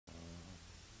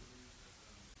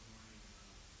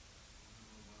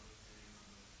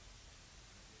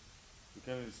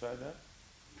Can we decide that?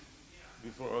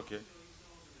 Before, okay.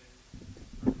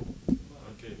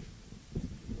 Okay.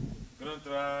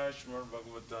 Grantra Srimad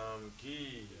Bhagvatam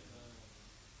ki.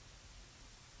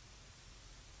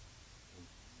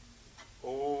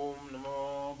 Om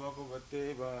Namo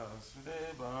Bhagavate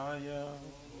Vasudevaya.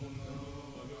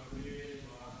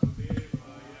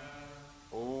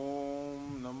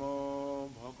 Om Namo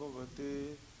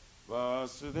Bhagavate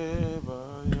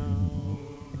Vasudevaya.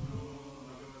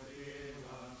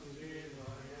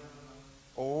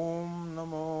 Om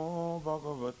Namo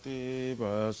Bhagavate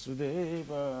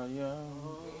Vasudevaya.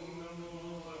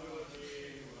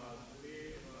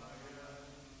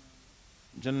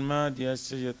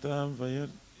 Janmadyasya yatam vayar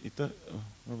itar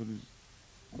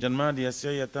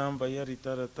Janmadyasya yatam vayar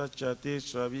itarata chate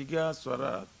swavigya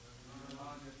swarat.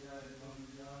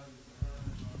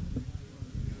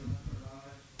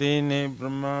 Tene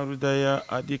Brahma Rudaya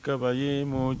Adhika Vaye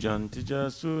Mo Jantija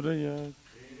Suraya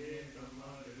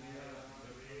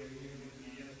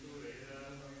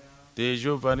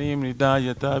Tejo Varim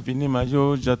Ridayata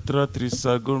Vinimayo Jatra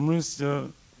Trisa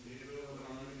Gurmrisya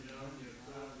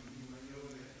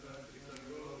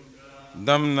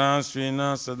Damna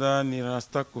Svena Sada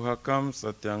Nirasta Kuhakam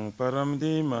Satyang Param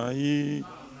Dhimahi.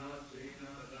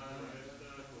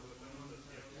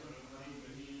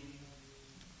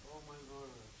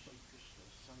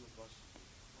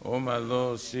 O my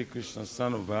Lord, Sri Krishna,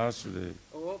 son of Vasudeva,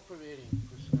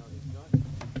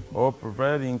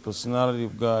 all-pervading personality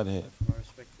of Godhead, our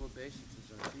respectful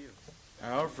obeisances unto you. I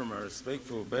offer my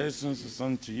respectful obeisances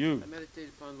unto you. I meditate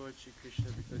upon Lord Sri Krishna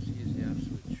because he is the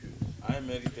absolute truth. I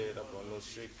meditate upon Lord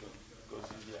Sri Krishna because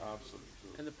he is the absolute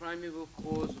truth. And the primeval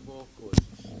cause of all causes.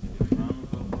 The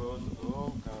primeval cause of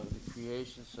all causes. The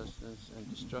creation, sustenance, and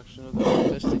destruction of the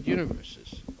manifested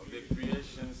universes. Of the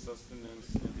creation,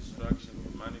 sustenance, and destruction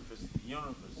of the manifested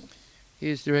universe. He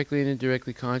is directly and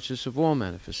indirectly conscious of all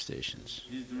manifestations.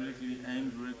 He is directly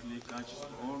and indirectly conscious of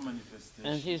all manifestations.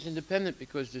 And he is independent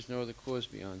because there's no other cause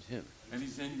beyond him. And he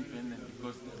is independent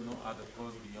because there is no other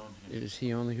cause beyond him. It is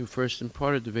he only who first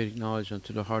imparted the Vedic knowledge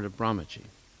unto the heart of Brahmaji.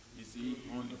 It is he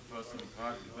only first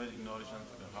imparted the Vedic knowledge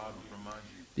unto the heart of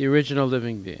Brahmaji. The original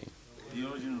living being. The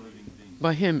original living being.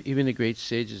 By him, even the great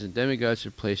sages and demigods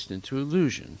are placed into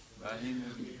illusion. By him,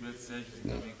 the great sages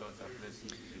and demigods are placed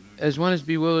into illusion. As one is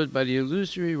bewildered by the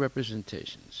illusory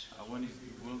representations One is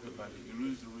bewildered by the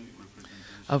illusory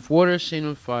representation of water seen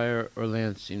on fire or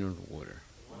land seen on water.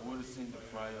 of water seen in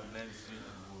fire, land seen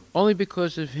in water. Only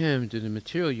because of him do the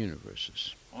material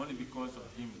universes, Only because of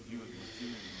him do the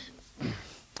material universe,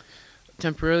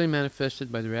 temporarily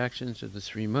manifested by the reactions of the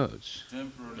three modes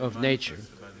temporarily of nature,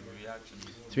 manifested by the reaction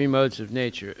of three modes of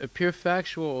nature, appear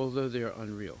factual although they are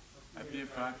unreal. appear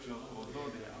factual, although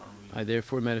they are unreal. I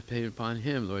therefore meditate upon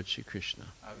him, Lord Sri Krishna,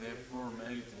 I therefore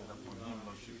meditate upon him,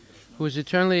 Lord Shri Krishna, who is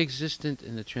eternally existent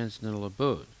in the transcendental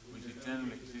abode, which is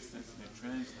eternal existence in the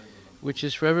transcendental, which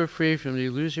is forever free from the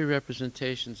illusory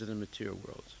representations of the material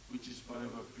world. which is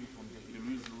forever free from the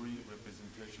illusory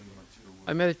representation of the material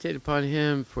I world. meditate upon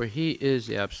him, for he is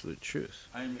the absolute truth.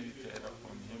 I meditate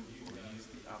upon him, for he is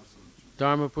the absolute truth.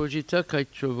 Dharma pujita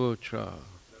kaitravotra,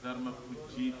 Dharma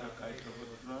pujita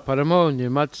kaitravatra, paramo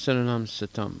nirmatsaranam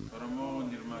satam, paramo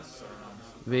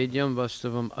nirmasaranam, vedyam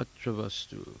vastavam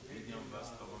atravastu, vidyam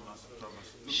vastavam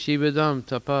astravastu, shivadam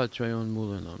tapa trayon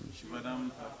mulanam,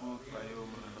 shivadam tapo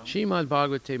trayomanam, Srimad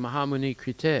Bhagavate Mahamuni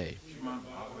Krite, Srimad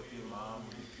Bhagavate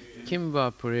Mahamuni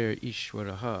Kimva Purer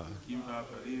Ishwaraha, Kimva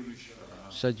Paririshvara,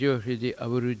 Sadyo Hridi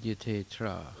Avarudyate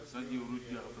Tra, Sadyo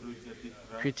Rudya Avrudya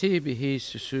Titra, Kriti Bihi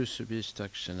Susu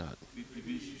Subhistakshanat, Kriti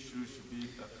Vishu Shubhi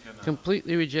Tatkana,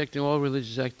 completely rejecting all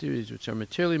religious activities which are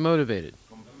materially motivated.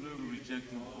 completely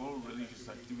rejecting all religious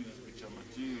activities which are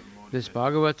material motivated. This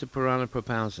Bhagavata Purana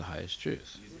propounds the highest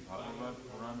truth, This Bhagavad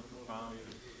Purana propounds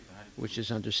the highest which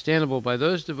is understandable by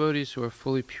those devotees who are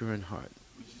fully pure in heart.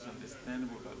 which is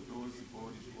understandable by those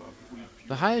devotees who are fully pure.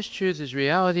 The highest truth is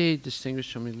reality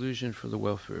distinguished from illusion for the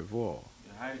welfare of all.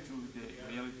 The high truth,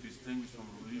 the reality distinguished from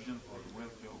religion for the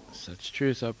welfare of all. Such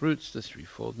truth uproots the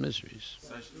threefold miseries.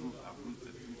 Such truth uproots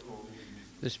the threefold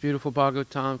misery. This beautiful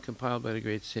Bhagavatam, compiled by the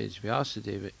great sage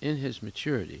Vyasadeva in his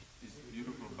maturity, This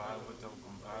beautiful Bhagavatam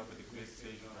compiled by the great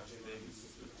sage Vasudeva in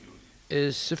his maturity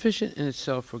is sufficient in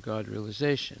itself for God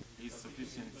realization. is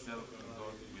sufficient itself in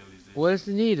God's realization. What is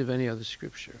the need of any other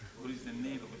scripture? What is the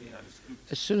need of the other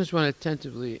scripture? As soon as one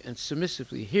attentively and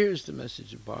submissively hears the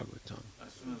message of Bhagavatam,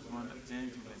 As soon as one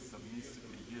attentively and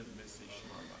submissively hears the message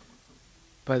of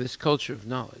Bhagavatam, by this culture of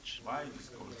knowledge, why this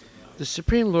culture of knowledge? the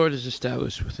Supreme Lord is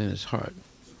established within his heart.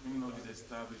 The Supreme Lord is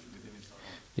established within his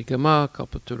heart. Nigama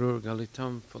kalpatarur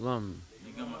galitam phalam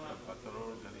Nigama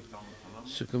kalpataror galitam phalam,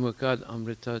 Sukamukad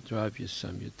Amrita Dravya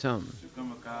Samyutam.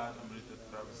 Sukamakad Amrita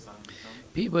Pravasangitam.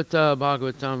 Pibata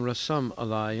Bhagavatam Rasam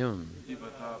Alayam.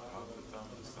 Pibata Bhagavatam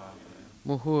Rasayam.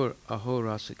 Muhur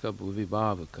Ahorasika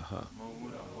Bhuvibhavakaha.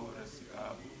 Mohura Horasika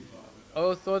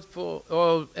Bhuvibhavakaha.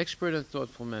 O expert and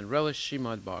thoughtful men, relish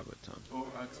Srimad Bhagavatam, O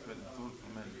expert and thoughtful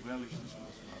men, relish the Srimad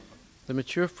Bhagavatam. the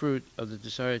mature fruit of the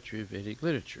desired tree of Vedic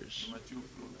literatures. The mature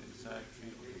fruit, the desired tree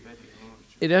of the Vedic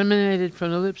literature. It emanated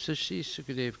from the lips of Sri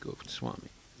Sukadeva Goswami.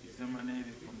 It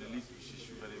emanated from the lips of Sri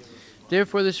Sukadeva Goswami.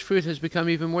 Therefore, this fruit has become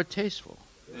even more tasteful,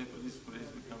 Therefore, this fruit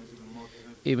has become even more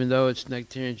tasteful. even though its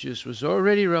nectarian juice was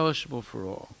already relishable for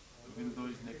all, Even though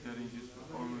its nectarian juice was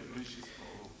already delicious for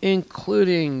all,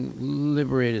 including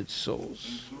liberated souls.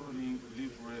 including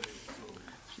liberated souls.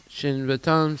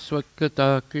 Shinvatam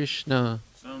Swakata Krishna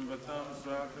Samvatam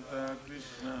Swakata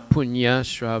Krishna. Punya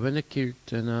Shravana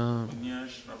Kirtana Punya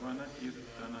Shravana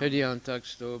Kirtana.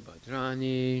 Hridyantaksto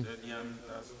Bhadrani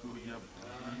Hridyantastu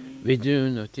Yabhani.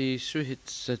 Vidunati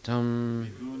Suhitsatam.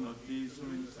 Vidunati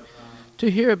Suhitsatam. To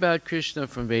hear about Krishna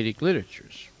from Vedic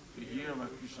literatures, To hear about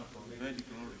Krishna from Vedic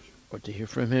literature, or to hear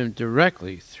from him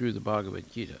directly through the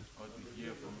Bhagavad Gita, or to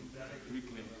hear from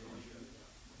quickly from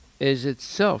is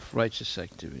itself righteous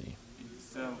activity.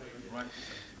 itself righteous.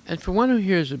 And for one who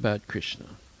hears about Krishna,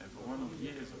 And for one who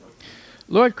hears about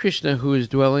Lord Krishna, who is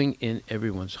dwelling in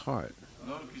everyone's heart,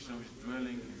 Lord Krishna, who is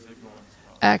dwelling in everyone's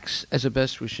heart, acts as a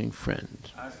best wishing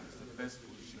friend, as is the best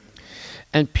wishing,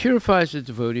 and purifies the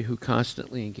devotee who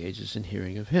constantly engages in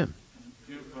hearing of him. and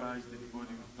purifies the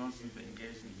devotee who constantly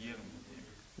engages in hearing of him.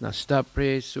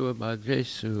 Nastapresu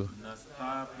abhadresu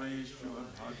Nastapreshu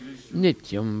abhadrishu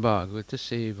nityam bhagavata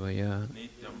sevaya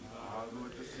nityam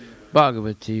bhagavata seva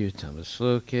bhagavati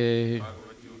utamasloke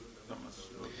bhagavati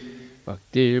uttamasloke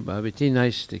bhaktir bhavati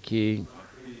naistaki.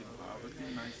 bhakti bhavati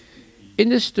naistiki. In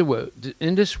this way,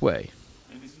 In this way,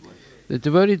 the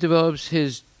devotee develops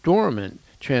his dormant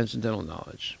transcendental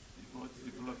knowledge. the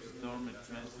devotee develops dormant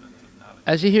transcendental knowledge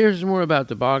As he hears more about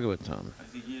the Bhagavatam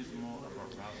as he hears more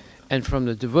about Bhagavatam and from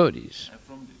the devotees, and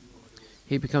from the devotees.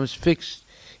 he becomes fixed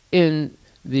in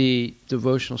the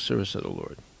devotional service of the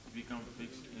Lord. He becomes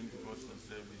fixed in devotional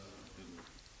service.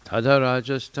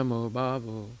 Tadarajas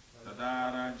bhavo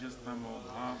Tadarajastamo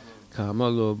bhava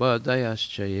kamaloba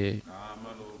dayaschaye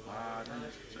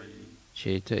kamalobhadayaschayi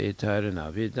cheta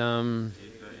etaranavidam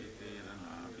ita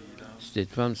eteranabhidam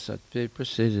stitvam sattve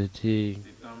prasidati.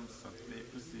 stitam sattve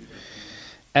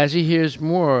prasidati. As he hears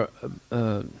more,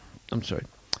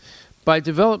 by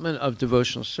development of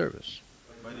devotional service,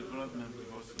 By development of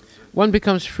devotional service, one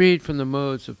becomes freed from the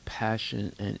modes of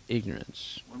passion and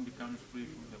ignorance, one becomes free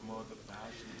from the mode of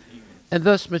passion and ignorance, and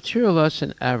thus material lust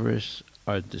and avarice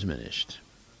are diminished.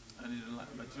 and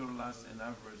material lust and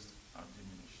avarice are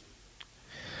diminished.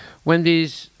 When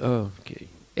these,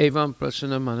 evam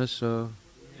prasana manaso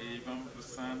Evam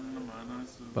prasanna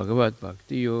manasu bhagavad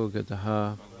bhakti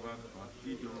yogataha bhagavad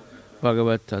bhakti yogata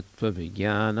bhagavad tattva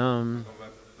vijnanam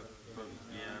bhagavad tattva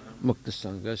vijnanam mukta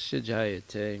sangasya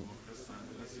jayate.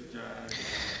 prasangasya jaya.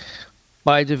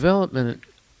 By development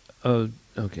of,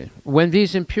 when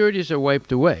these impurities are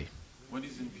wiped away, When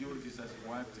these impurities are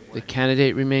wiped away, the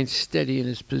candidate remains steady in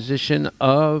his position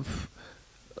of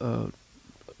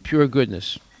pure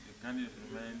goodness, the candidate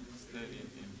remains steady in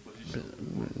position of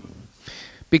goodness,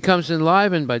 becomes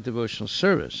enlivened by devotional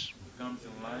service, becomes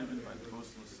enlivened by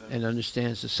devotional service, and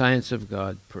understands the science of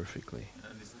God perfectly. and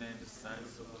understands the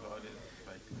science of God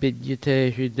perfectly.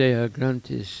 Vidyate hridaya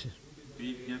grantis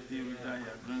Vidyate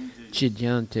hridaya granti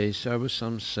chidyante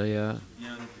sarvasamsaya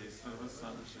yante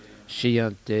sarvasamshaya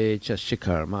shiyante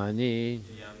chashikarmani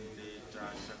yante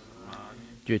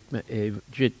chashakmani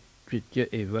dritya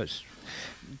evas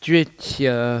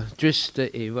drista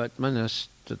evat manas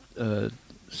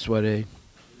sware.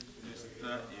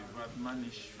 Krista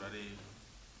evatmanishvare.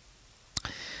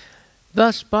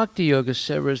 Thus, Bhakti Yoga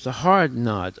severs the hard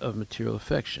knot of material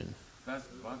affection Thus,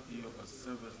 Bhakti Yoga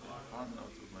serves the hard knot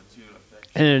of material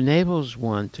affection, and enables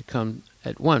one to come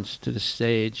at once to the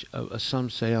stage of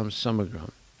asamsayam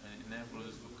samagram, and enables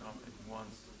us to come at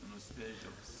once on the stage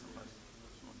of samadhi,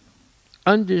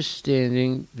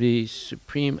 understanding the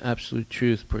supreme absolute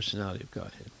truth personality of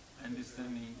Godhead.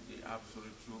 understanding the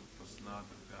absolute true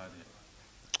personality of Godhead.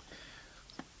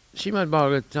 Srimad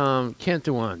Bhagavatam,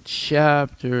 Canto 1,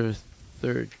 Chapter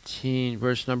 13,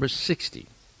 verse number 60.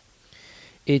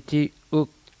 Iti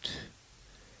ukt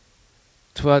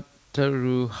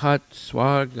tvataruhat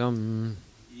swargam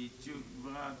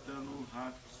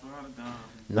Ichuvataruhat swargam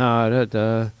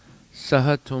narada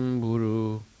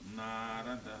sahatumburu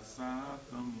narada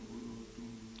satam gurutu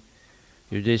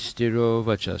yudhishthiro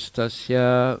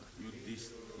vachastasya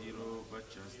yudhishthiro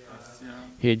vachastasya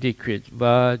Hidikrit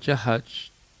Vajahach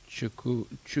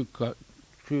Chuka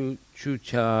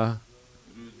Chucha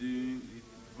Rudi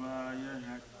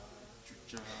Litvaya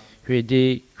Chucha.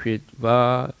 Hidikrit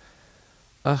Vajahach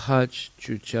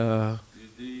Chucha.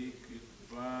 Rudi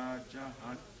Litvaja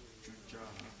Chucha.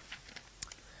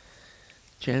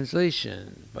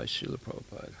 Translation by Srila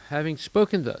Prabhupada. Having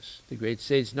spoken thus, the great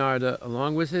sage Narada,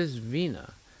 along with his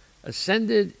Veena,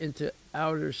 ascended into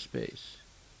outer space.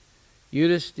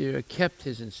 Yudhisthira kept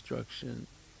his instruction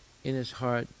in his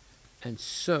heart and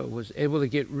so was able to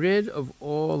get rid of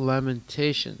all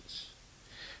lamentations.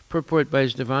 Purport by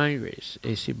His Divine Grace,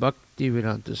 A.C.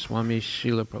 Bhaktivedanta Swami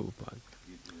Srila Prabhupada.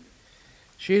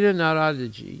 Srila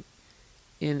Naradaji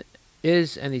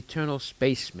is an eternal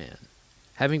spaceman,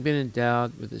 having been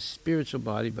endowed with a spiritual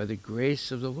body by the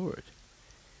grace of the Lord.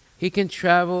 He can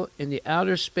travel in the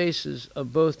outer spaces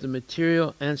of both the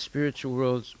material and spiritual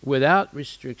worlds without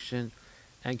restriction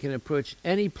and can approach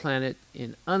any planet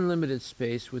in unlimited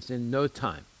space within no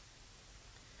time.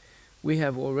 We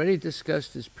have already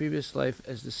discussed his previous life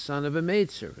as the son of a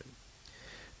maidservant.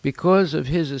 Because of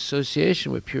his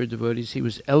association with pure devotees, he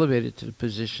was elevated to the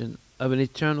position of an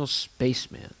eternal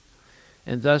spaceman,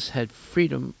 and thus had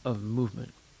freedom of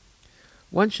movement.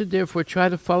 One should therefore try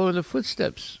to follow in the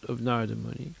footsteps of Narada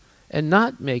Muni, and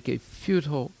not make a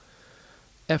futile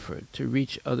effort to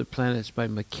reach other planets by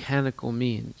mechanical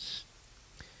means.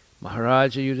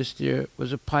 Maharaja Yudhisthira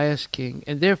was a pious king,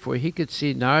 and therefore he could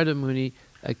see Narada Muni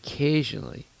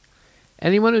occasionally.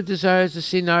 Anyone who desires to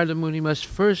see Narada Muni must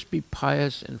first be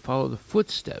pious and follow the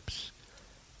footsteps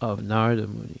of Narada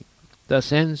Muni.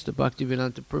 Thus ends the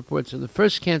Bhaktivedanta purports of the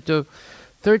first canto,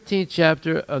 13th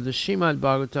chapter of the Srimad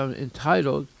Bhagvatam,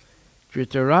 entitled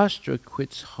Dhritarashtra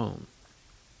Quits Home.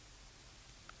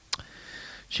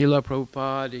 Srila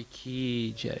Prabhupada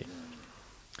Ki Jai.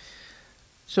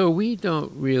 So we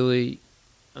don't really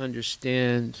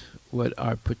understand what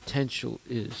our potential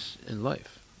is in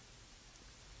life.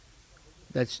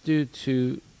 That's due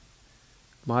to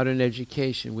modern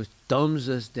education, which dumbs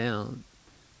us down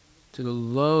to the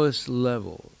lowest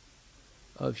level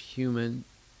of human,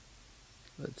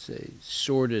 let's say,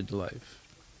 sordid life.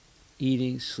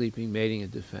 Eating, sleeping, mating,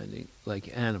 and defending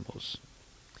like animals.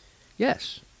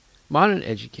 Yes, modern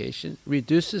education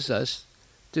reduces us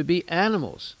to be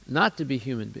animals, not to be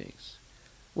human beings.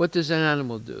 What does an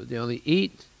animal do? They only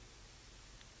eat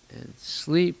and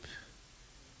sleep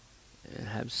and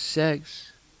have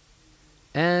sex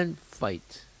and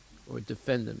fight or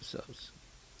defend themselves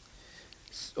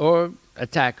or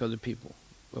attack other people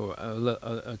or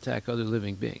attack other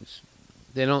living beings.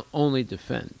 They don't only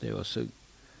defend, they also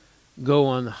go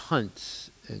on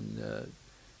hunts and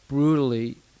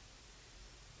brutally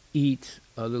eat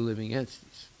other living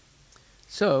entities.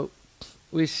 So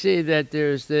we see that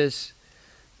there's this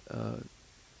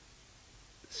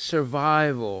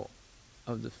survival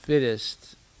of the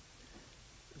fittest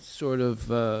sort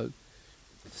of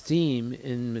theme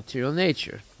in material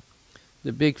nature.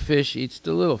 The big fish eats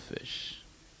the little fish,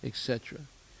 etc.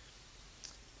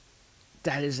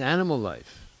 That is animal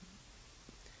life.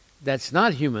 That's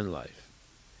not human life.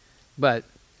 But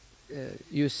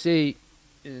you see,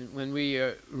 when we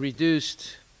are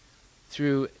reduced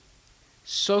through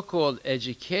so-called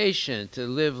education to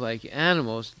live like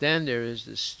animals, then there is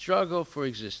the struggle for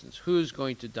existence. Who's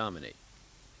going to dominate?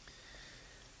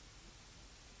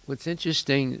 What's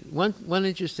interesting, one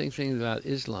interesting thing about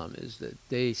Islam is that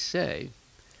they say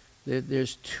that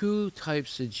there's two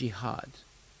types of jihad.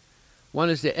 One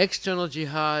is the external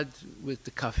jihad with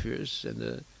the kafirs and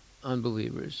the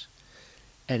unbelievers,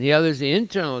 and the other is the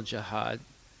internal jihad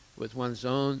with one's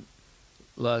own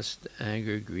lust,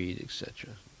 anger, greed,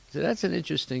 etc. So that's an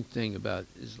interesting thing about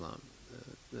Islam.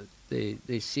 That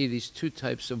they see these two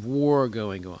types of war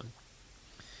going on.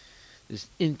 This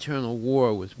internal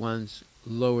war with one's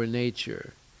lower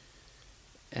nature,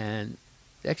 and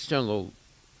external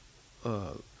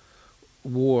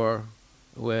war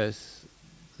with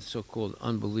the so-called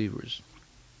unbelievers.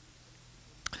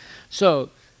 So,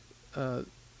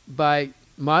 by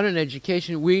modern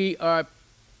education, we are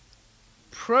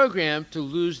programmed to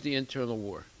lose the internal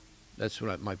war. That's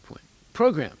my point.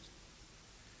 Programmed.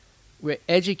 We're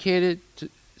educated,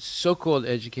 so-called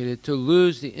educated, to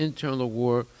lose the internal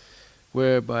war,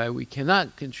 whereby we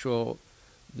cannot control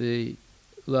the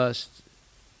lust,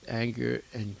 anger,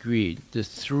 and greed. The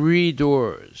three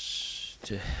doors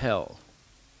to hell.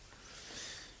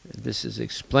 And this is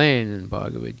explained in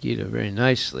Bhagavad Gita very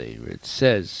nicely, where it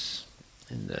says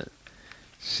in the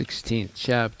 16th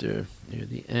chapter, near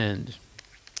the end,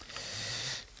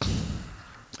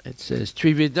 it says,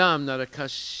 Trividam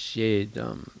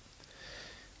narakasyedam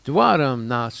dwaram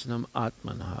nasnam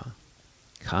atmanha,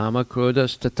 kama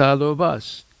krodas tata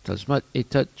lobas, tasmat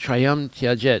etat trayam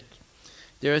tyajet.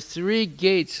 There are 3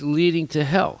 gates leading to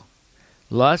hell: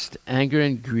 lust, anger,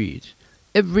 and greed.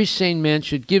 Every sane man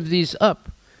should give these up,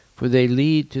 for they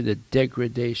lead to the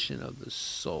degradation of the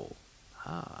soul.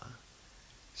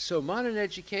 So modern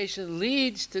education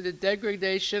leads to the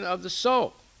degradation of the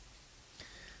soul.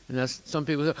 And that's, some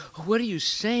people say, oh, what are you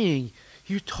saying?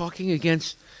 You're talking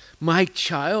against my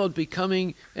child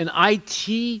becoming an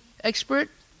IT expert?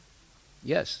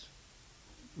 Yes,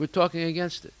 we're talking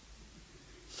against it.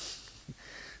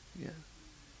 Yeah.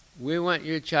 We want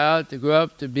your child to grow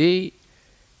up to be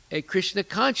a Krishna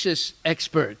conscious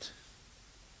expert,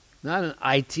 not an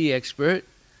IT expert,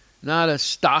 not a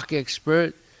stock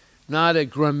expert, not a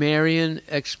grammarian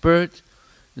expert,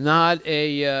 not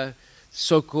a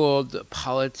so-called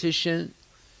politician.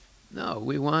 No,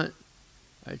 we want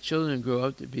our children to grow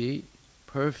up to be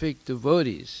perfect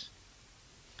devotees.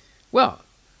 Well,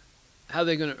 how are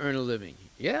they going to earn a living?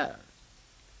 Yeah,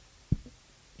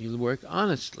 you work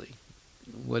honestly.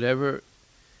 Whatever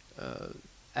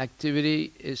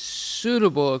activity is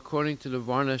suitable according to the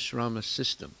Varnashrama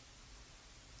system.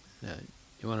 Now,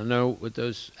 you want to know what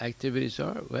those activities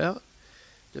are? Well,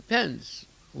 depends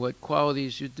what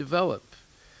qualities you develop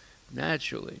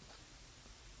naturally.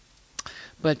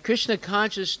 But Krishna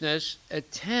consciousness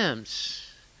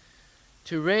attempts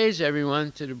to raise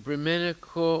everyone to the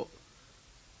Brahminical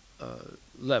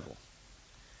level.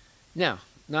 Now,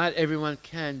 not everyone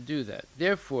can do that.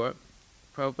 Therefore,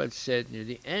 Prabhupada said near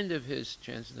the end of his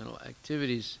transcendental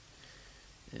activities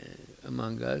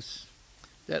among us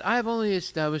that I've only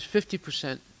established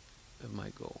 50% of my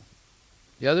goal.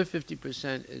 The other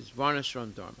 50% is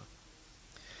Varnashram Dharma.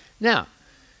 Now,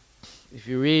 if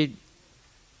you read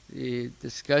the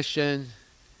discussion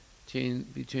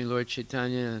between Lord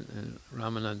Chaitanya and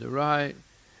Ramananda Rai,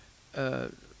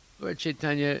 Lord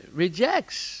Chaitanya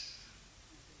rejects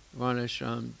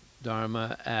Varnashram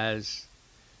Dharma as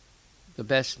the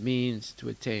best means to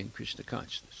attain Krishna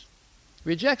consciousness.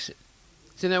 Rejects it.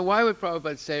 So now why would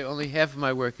Prabhupada say only half of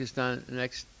my work is done, the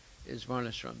next is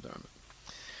Varnashram Dharma?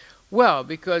 Well,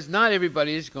 because not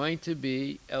everybody is going to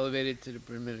be elevated to the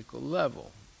Brahminical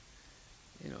level.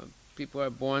 You know, people are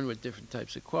born with different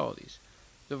types of qualities.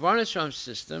 The Varnashram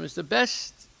system is the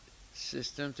best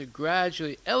system to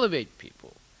gradually elevate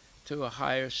people to a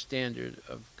higher standard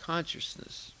of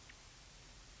consciousness.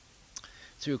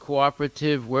 Through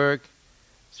cooperative work,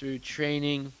 through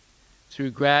training,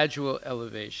 through gradual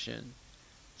elevation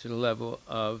to the level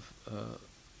of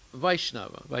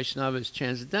Vaishnava. Vaishnava is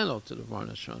transcendental to the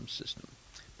Varnashram system.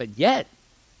 But yet,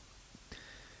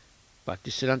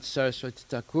 Bhaktisiddhanta Saraswati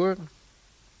Thakur,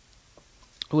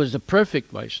 who was the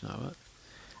perfect Vaishnava,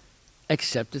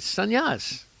 accepted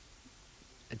sannyas.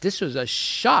 And this was a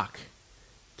shock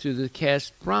to the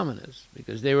caste brahmanas,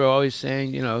 because they were always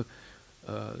saying, you know,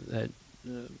 that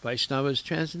Vaishnava is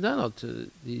transcendental to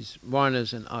these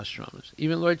varnas and ashramas.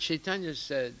 Even Lord Chaitanya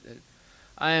said that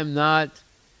I am not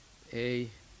a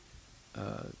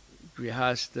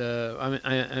grihastha,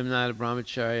 I'm not a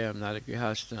brahmacharya, I'm not a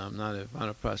grihastha, I'm not a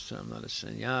vanaprastha, I'm not a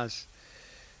sannyas,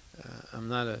 I'm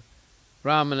not a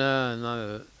brahmana, I'm not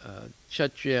a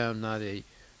kshatriya, I'm not a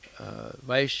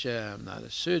vaishya, I'm not a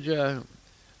sudra.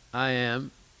 I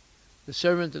am the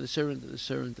servant of the servant of the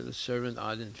servant of the servant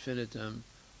ad infinitum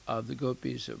of the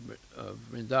gopis of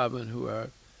Vrindavan, who are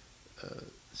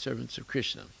servants of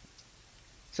Krishna.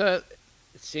 So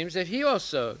it seems that he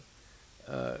also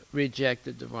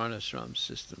rejected the Varnashram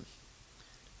system.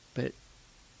 But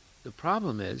the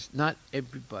problem is, not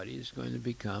everybody is going to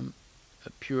become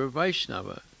a pure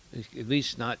Vaishnava, at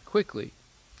least not quickly,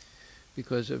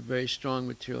 because of very strong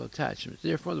material attachments.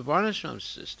 Therefore, the Varnashram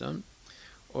system,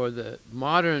 or the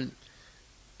modern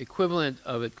equivalent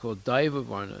of it called Daiva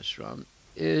Varnashram,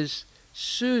 is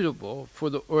suitable for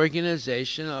the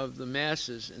organization of the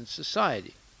masses in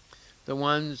society. The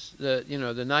ones that, you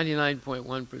know, the 99.1%,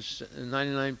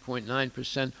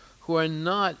 99.9% who are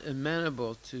not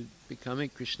amenable to becoming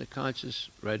Krishna conscious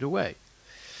right away.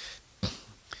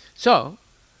 So,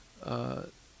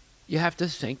 you have to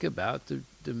think about the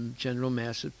general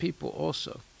mass of people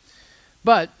also.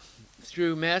 But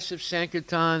through massive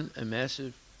Sankirtan and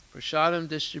massive prasadam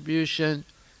distribution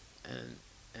and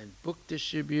book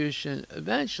distribution,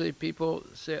 eventually people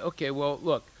say, okay, well,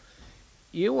 look,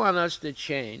 you want us to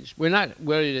change. We're not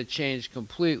ready to change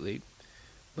completely,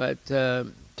 but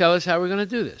tell us how we're going to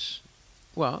do this.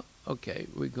 Well, okay,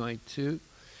 we're going to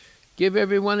give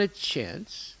everyone a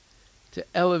chance to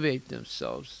elevate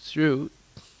themselves through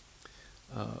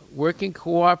working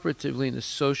cooperatively in a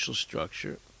social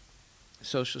structure.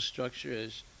 Social structure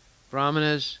is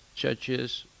Brahmanas,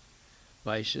 Kshatriyas,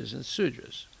 Vaishyas, and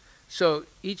Sudras. So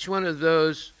each one of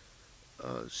those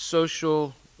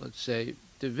social, let's say,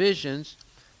 divisions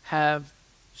have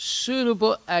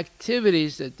suitable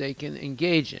activities that they can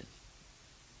engage in.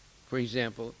 For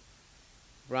example,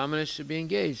 Brahmanas should be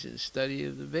engaged in study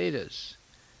of the Vedas,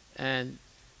 and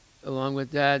along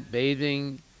with that,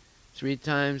 bathing 3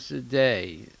 times a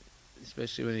day,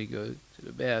 especially when you go to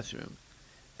the bathroom,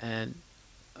 and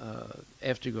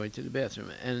after going to the bathroom,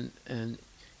 and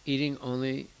eating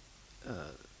only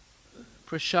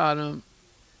prasadam,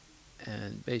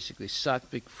 and basically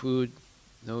sattvic food,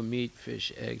 no meat,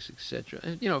 fish, eggs, etc.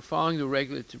 And following the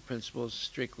regulative principles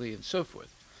strictly and so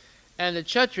forth. And the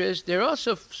Kshatriyas, they're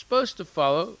also supposed to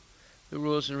follow the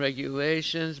rules and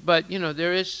regulations, but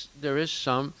there is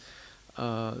some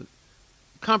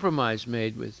compromise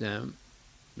made with them,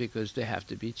 because they have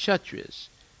to be Kshatriyas.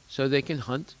 So they can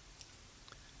hunt,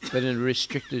 but in a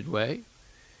restricted way,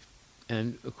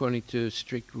 and according to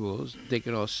strict rules. They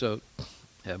can also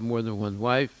have more than one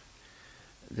wife.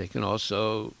 They can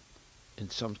also, in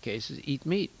some cases, eat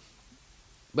meat.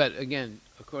 But again,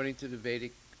 according to the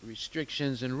Vedic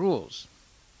restrictions and rules.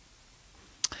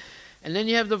 And then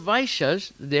you have the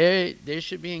Vaishyas. They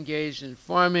should be engaged in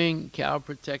farming, cow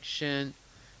protection,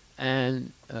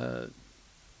 and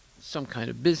some kind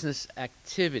of business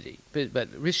activity, but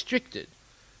restricted.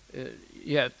 There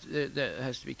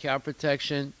has to be cow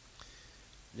protection.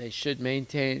 They should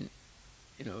maintain,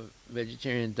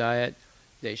 vegetarian diet.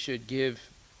 They should give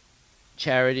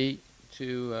charity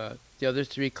to the other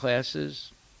 3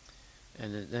 classes,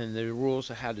 and then the rules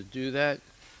of how to do that.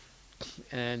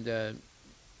 And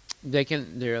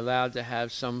they're allowed to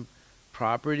have some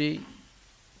property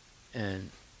and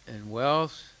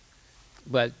wealth,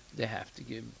 but they have to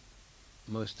give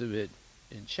most of it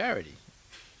in charity.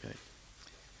 Right?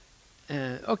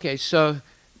 Okay, so,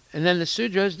 and then the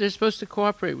Sudras, they're supposed to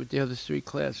cooperate with the other 3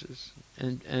 classes,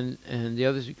 and the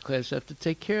other 3 classes have to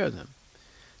take care of them.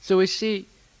 So we see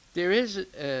there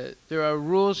are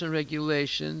rules and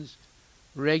regulations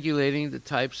regulating the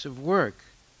types of work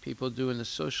people do in the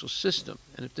social system,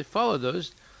 and if they follow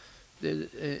those,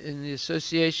 in the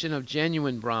association of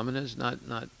genuine Brahmanas,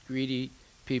 not greedy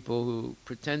people who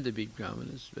pretend to be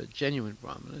Brahmanas, but genuine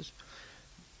Brahmanas,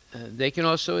 they can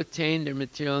also attain their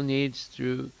material needs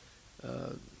through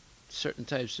certain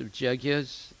types of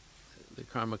jagyas, the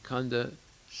Karmakanda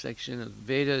section of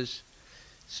Vedas,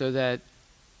 so that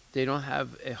they don't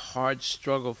have a hard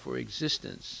struggle for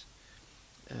existence.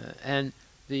 And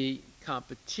the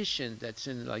competition that's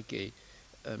in like a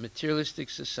materialistic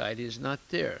society is not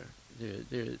there.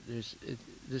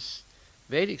 This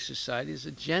Vedic society is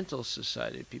a gentle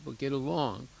society. People get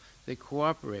along, they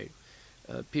cooperate.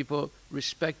 People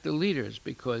respect the leaders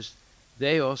because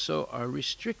they also are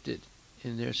restricted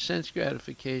in their sense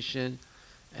gratification,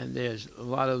 and there's a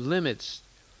lot of limits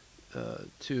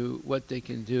to what they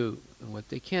can do and what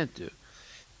they can't do.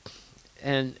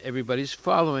 And everybody's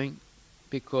following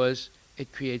because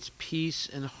it creates peace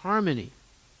and harmony,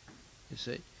 you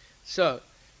see. So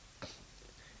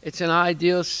it's an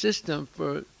ideal system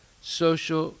for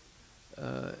social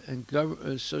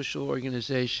social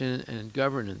organization and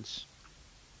governance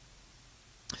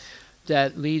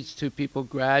that leads to people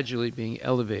gradually being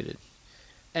elevated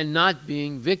and not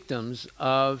being victims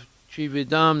of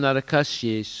Trividam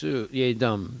Narakasyesu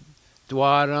Yedam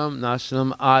Dwaram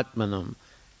Nasanam Atmanam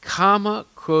Kama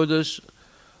Krodas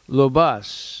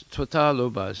Lobas, total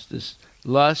lobas, this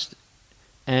lust,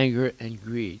 anger, and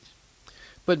greed.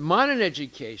 But modern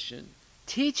education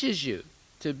teaches you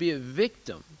to be a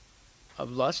victim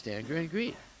of lust, anger, and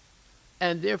greed,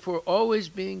 and therefore always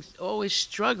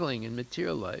struggling in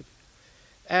material life,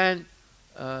 and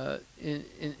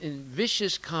in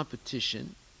vicious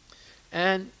competition,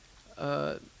 and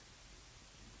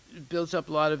builds up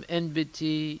a lot of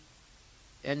enmity.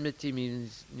 Enmity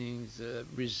means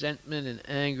resentment and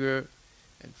anger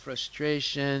and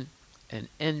frustration and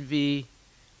envy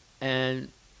and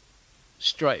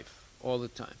strife all the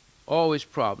time. Always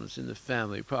problems in the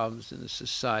family, problems in the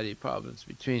society, problems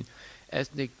between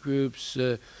ethnic groups,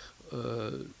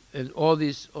 and all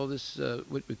this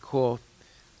what we call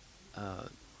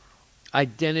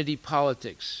identity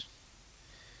politics,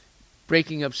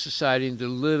 breaking up society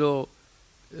into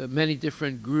many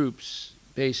different groups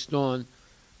based on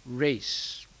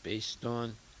race, based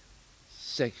on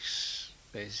sex,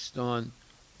 based on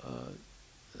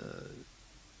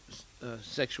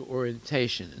sexual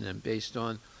orientation, and then based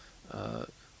on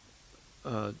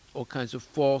all kinds of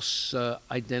false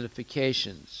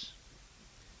identifications.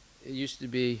 It used to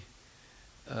be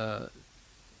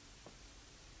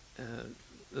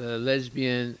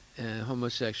lesbian and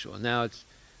homosexual. Now it's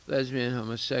lesbian,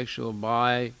 homosexual,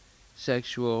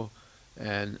 bisexual,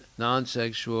 and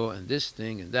non-sexual, and this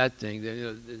thing and that thing.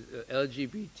 The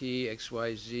LGBT,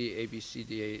 XYZ,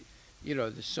 ABCD,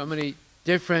 there's so many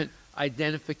different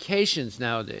identifications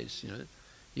nowadays.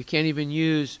 You can't even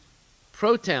use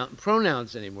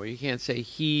pronouns anymore. You can't say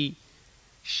he,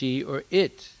 she, or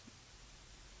it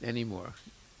anymore.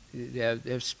 They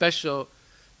have special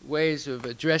ways of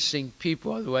addressing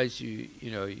people. Otherwise,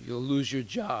 you'll lose your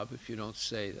job if you don't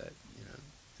say that.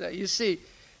 So you see,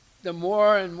 the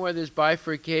more and more there's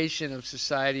bifurcation of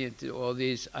society into all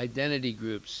these identity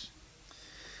groups,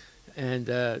 and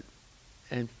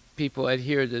people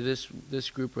adhere to this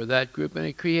group or that group, and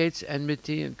it creates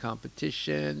enmity and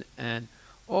competition and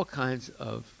all kinds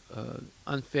of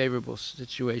unfavorable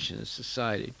situations in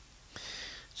society.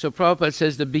 So Prabhupada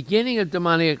says the beginning of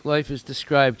demoniac life is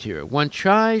described here. One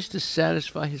tries to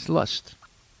satisfy his lust,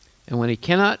 and when he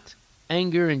cannot,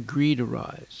 anger and greed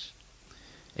arise.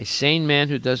 A sane man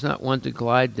who does not want to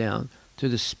glide down to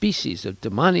the species of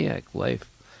demoniac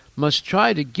life must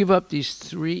try to give up these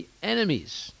three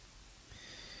enemies,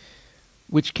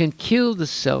 which can kill the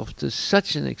self to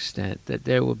such an extent that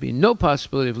there will be no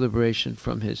possibility of liberation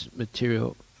from this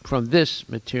material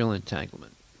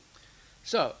entanglement.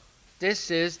 So, this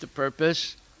is the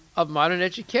purpose of modern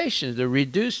education, to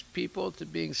reduce people to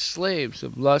being slaves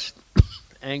of lust,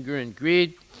 anger, and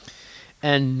greed,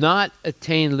 and not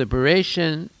attain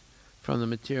liberation from the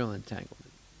material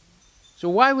entanglement. So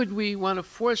why would we want to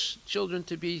force children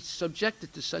to be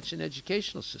subjected to such an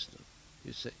educational system,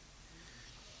 you say?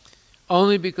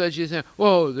 Only because you say,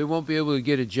 oh, they won't be able to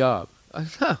get a job.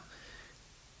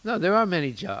 No, there are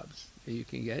many jobs that you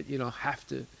can get. You don't have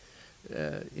to,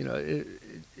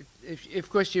 if of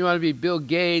course you want to be Bill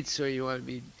Gates, or you want to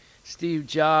be Steve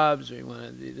Jobs, or you want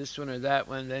to be this one or that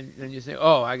one, then you think,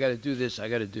 oh, I got to do this, I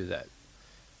got to do that.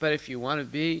 But if you want to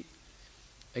be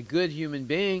a good human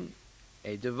being,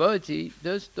 a devotee,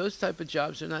 those type of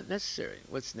jobs are not necessary.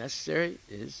 What's necessary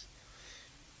is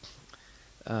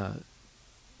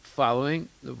following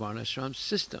the Varnashram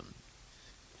system,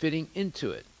 fitting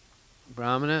into it.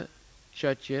 Brahmana,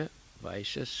 Kshatriya,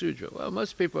 Vaishya, Sudra. Well,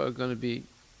 most people are going to be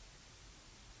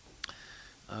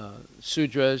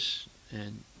Sudras,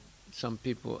 and some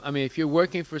people, if you're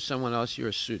working for someone else, you're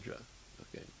a Sudra.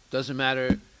 Okay, doesn't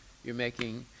matter you're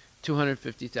making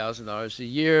 $250,000 a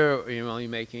year, or you're only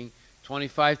making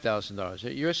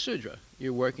 $25,000. You're a Sudra.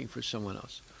 You're working for someone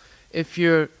else. If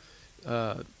you're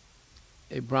a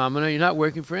Brahmana, you're not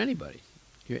working for anybody.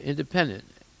 You're independent,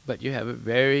 but you have a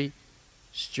very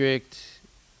strict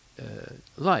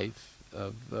life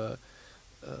of,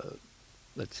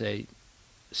 let's say,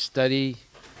 study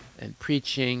and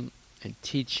preaching and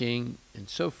teaching and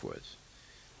so forth,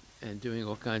 and doing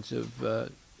all kinds of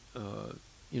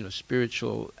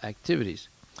spiritual activities.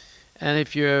 And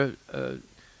if you're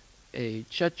a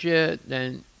Kshatriya,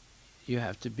 then you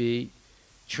have to be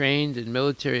trained in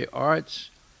military arts.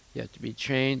 You have to be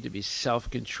trained to be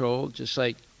self-controlled, just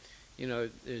like, there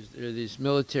are these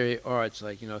military arts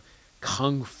like,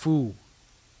 Kung Fu,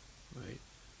 right?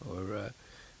 Or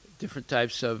different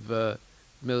types of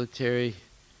military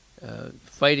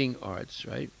fighting arts,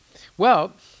 right?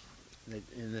 Well,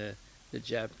 in the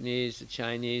Japanese, the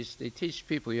Chinese, they teach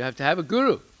people you have to have a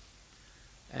guru.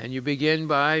 And you begin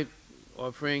by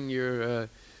offering your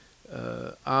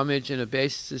homage and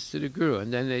obeisance to the guru.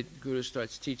 And then the guru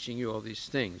starts teaching you all these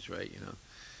things, right?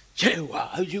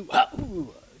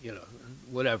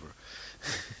 Whatever.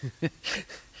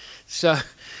 So,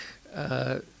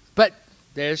 but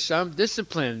there's some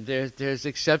discipline. There's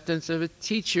acceptance of a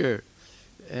teacher.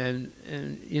 And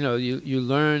you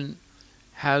learn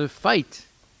how to fight.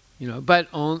 But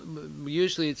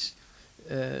usually it's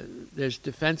there's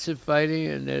defensive fighting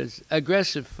and there's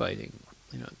aggressive fighting.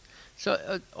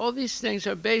 So all these things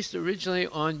are based originally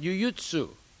on jujutsu.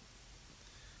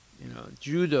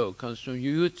 Judo comes from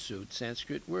jujutsu,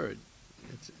 Sanskrit word.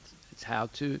 It's how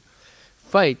to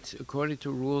fight according to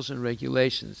rules and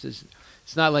regulations.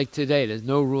 It's not like today. There's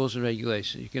no rules and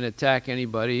regulations. You can attack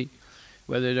anybody,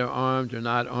 whether they're armed or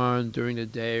not armed, during the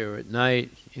day or at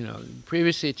night.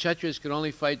 Previously, Kshatriyas could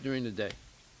only fight during the day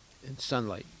in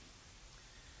sunlight.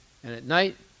 And at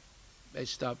night, they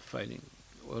stopped fighting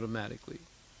automatically.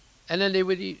 And then they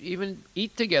would even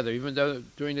eat together, even though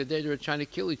during the day they were trying to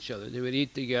kill each other. They would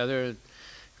eat together and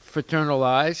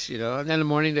fraternize, and then in the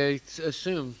morning they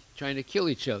assume trying to kill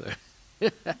each other.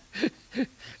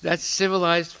 That's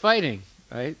civilized fighting,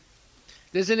 right?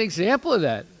 There's an example of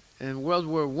that in World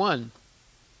War I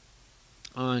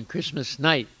on Christmas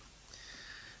night.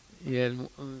 you had,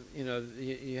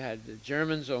 you had the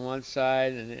Germans on one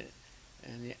side and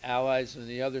the Allies on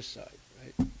the other side,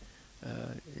 right?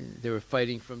 They were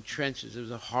fighting from trenches. It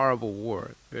was a horrible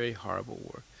war, very horrible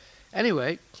war.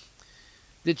 Anyway,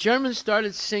 the Germans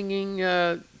started singing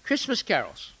Christmas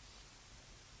carols.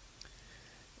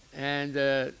 And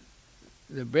the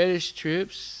British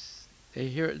troops, they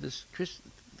hear this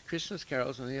Christmas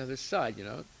carols on the other side,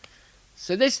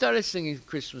 So they started singing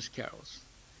Christmas carols.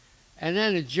 And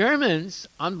then the Germans,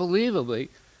 unbelievably,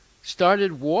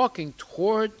 started walking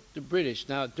toward the British.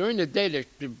 Now, during the day, they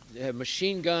have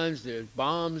machine guns, there's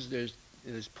bombs, there's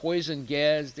poison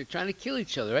gas. They're trying to kill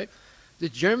each other, right? The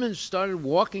Germans started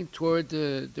walking toward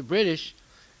the British,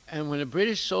 and when the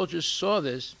British soldiers saw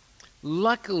this,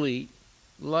 luckily,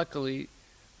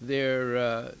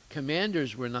 their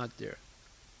commanders were not there.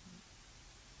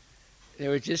 They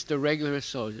were just the regular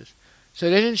soldiers. So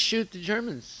they didn't shoot the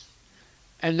Germans.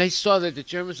 And they saw that the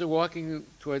Germans are walking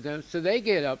toward them, so they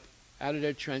get up out of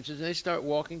their trenches and they start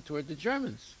walking toward the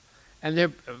Germans. And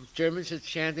the Germans are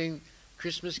chanting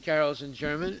Christmas carols in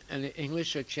German, and the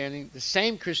English are chanting the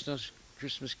same Christmas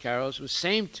carols with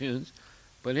same tunes,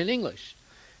 but in English.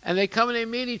 And they come and they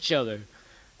meet each other.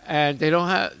 And they don't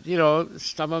have,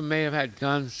 some of them may have had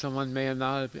guns, someone may have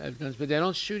not had guns, but they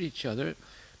don't shoot each other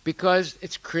because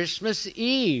it's Christmas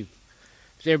Eve.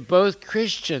 They're both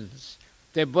Christians.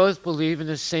 They both believe in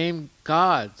the same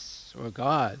gods or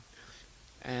God.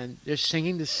 And they're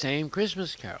singing the same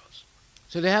Christmas carols.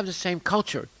 So they have the same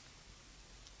culture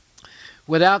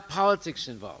without politics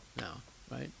involved now,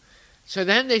 right? So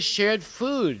then they shared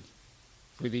food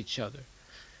with each other.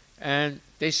 And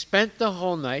they spent the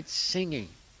whole night singing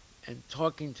and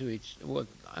talking to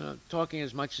talking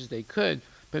as much as they could,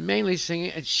 but mainly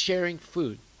singing and sharing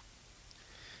food.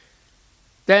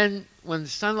 Then when the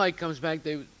sunlight comes back,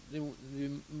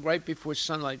 right before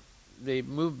sunlight, they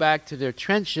move back to their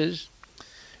trenches.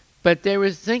 But they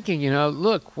were thinking,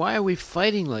 look, why are we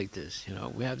fighting like this?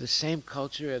 We have the same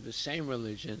culture, we have the same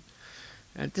religion,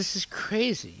 and this is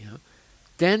crazy.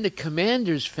 Then the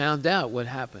commanders found out what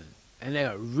happened, and they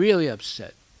are really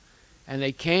upset. And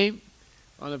they came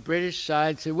on the British side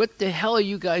and said, what the hell are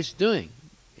you guys doing?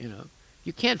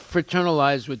 You can't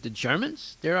fraternize with the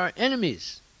Germans. They're our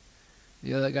enemies.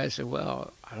 The other guy said,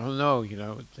 well, I don't know,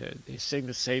 they sing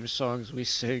the same songs we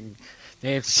sing.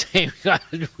 They have the same God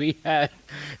we had.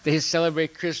 They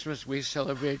celebrate Christmas, we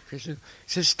celebrate Christmas. He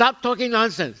said, stop talking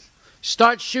nonsense.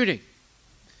 Start shooting.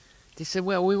 They said,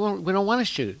 well, we don't want to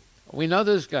shoot. We know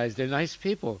those guys. They're nice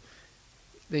people.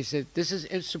 They said, this is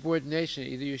insubordination.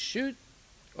 Either you shoot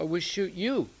or we shoot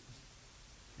you.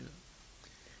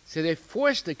 So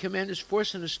the commanders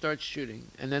forced them to start shooting,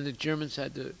 and then the Germans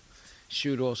had to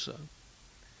shoot also.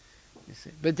 You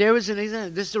see. But there was an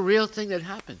example. This is a real thing that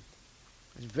happened.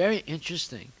 It's very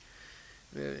interesting.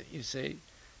 You see,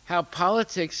 how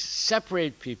politics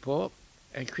separate people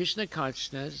and Krishna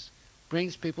consciousness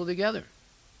brings people together.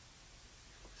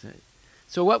 See?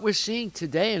 So what we're seeing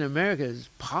today in America is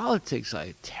politics,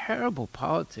 like terrible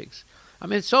politics. I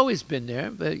mean, it's always been there,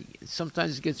 but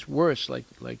sometimes it gets worse, like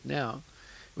now,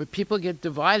 where people get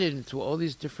divided into all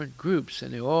these different groups,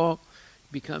 and they all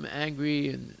become angry,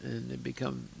 and they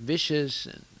become vicious,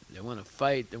 and they want to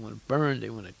fight, they want to burn, they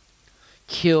want to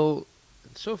kill,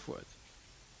 and so forth.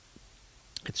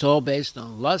 It's all based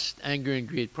on lust, anger, and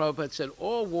greed. Prabhupada said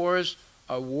all wars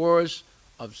are wars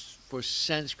for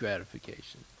sense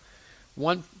gratification.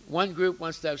 One group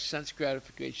wants to have sense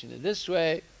gratification in this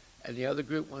way, and the other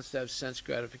group wants to have sense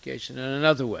gratification in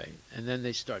another way, and then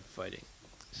they start fighting.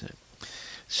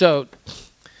 So,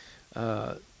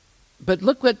 but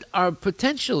look what our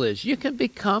potential is. You can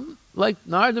become like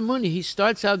Narada Muni. He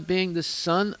starts out being the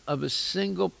son of a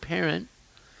single parent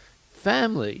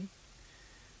family.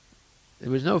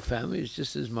 There was no family, it was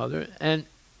just his mother, and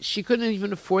she couldn't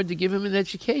even afford to give him an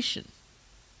education.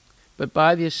 But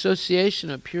by the association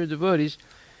of pure devotees,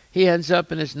 he ends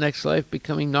up in his next life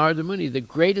becoming Narada Muni, the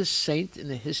greatest saint in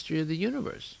the history of the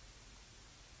universe.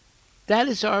 That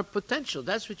is our potential.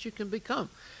 That's what you can become.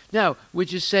 Now,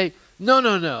 would you say, no,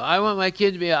 I want my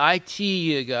kid to be an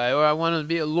IT guy, or I want him to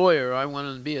be a lawyer, or I want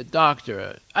him to be a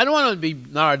doctor. I don't want him to be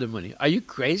Narada Muni. Are you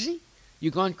crazy? You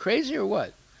gone crazy or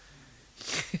what?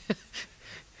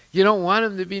 You don't want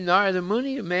him to be Narada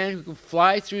Muni, a man who can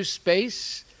fly through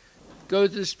space, go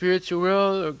to the spiritual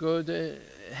world, or go to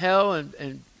hell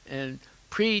and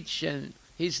preach, and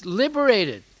he's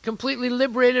liberated, completely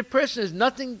liberated person. There's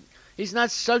nothing, he's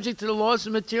not subject to the laws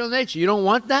of material nature. You don't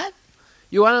want that?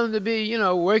 You want him to be,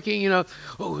 working,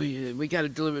 we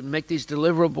got to make these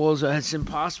deliverables. It's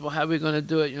impossible. How are we going to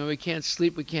do it? We can't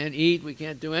sleep, we can't eat, we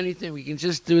can't do anything. We can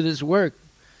just do this work.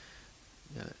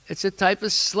 Yeah. It's a type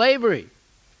of slavery,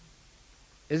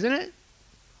 isn't it?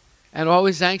 And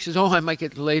always anxious, oh, I might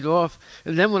get laid off.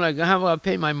 And then how will I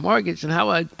pay my mortgage? And how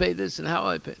will I pay this? And how will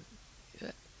I pay?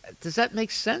 Does that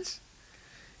make sense?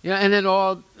 Yeah, and then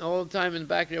all the time in the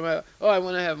back of your mind, oh, I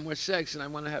want to have more sex, and I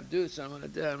want to have this, and I want to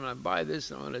do that, and I want to buy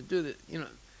this, and I want to do that. You know,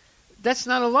 that's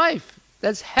not a life.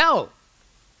 That's hell.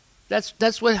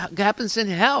 That's what happens in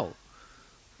hell,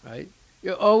 right?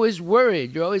 You're always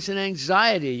worried. You're always in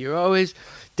anxiety. You're always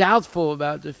doubtful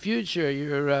about the future.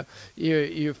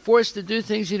 You're forced to do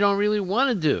things you don't really want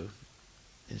to do.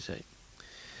 You see.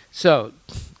 So,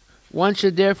 one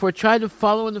should therefore try to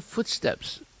follow in the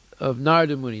footsteps of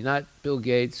Narada Muni, not Bill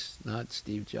Gates, not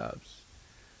Steve Jobs,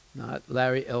 not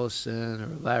Larry Ellison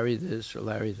or Larry this or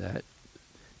Larry that,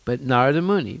 but Narada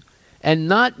Muni, and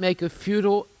not make a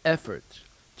futile effort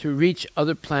to reach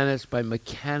other planets by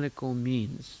mechanical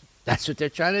means. That's what they're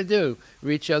trying to do,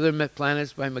 reach other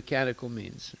planets by mechanical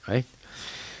means, right?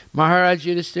 Maharaj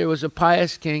Yudhisthira was a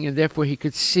pious king, and therefore he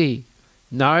could see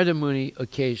Narada Muni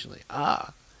occasionally.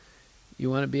 Ah, you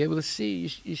want to be able to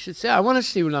see, you should say, I want to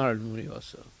see Narada Muni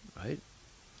also, right?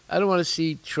 I don't want to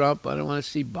see Trump, I don't want to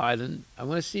see Biden, I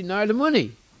want to see Narada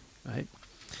Muni, right?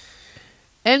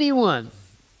 Anyone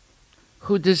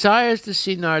who desires to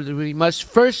see Narada Muni must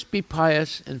first be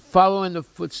pious and follow in the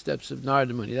footsteps of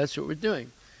Narada Muni. That's what we're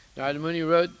doing. Narada Muni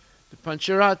wrote the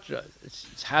Pancharatra.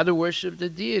 It's how to worship the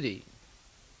deity,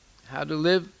 how to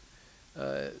live,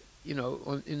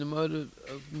 in the mode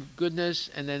of goodness,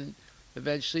 and then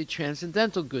eventually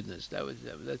transcendental goodness.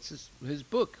 That's his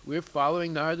book. We're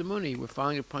following Narada Muni. We're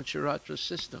following a Pancharatra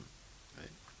system. Right?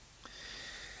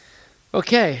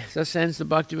 Okay, thus ends the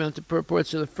Bhaktivedanta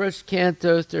purports of the first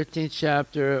canto, 13th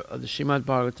chapter of the Srimad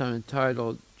Bhagavatam,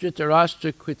 entitled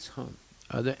Dhritarashtra Quits Home.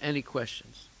 Are there any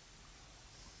questions?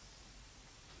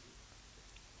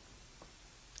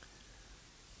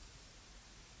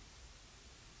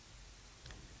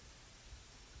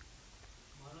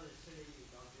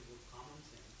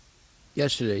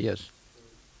 Yesterday, yes.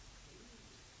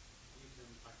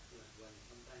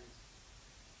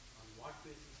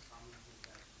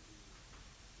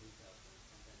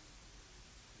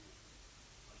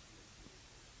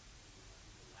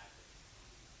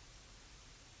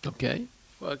 Okay.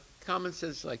 Well, common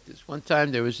sense like this. One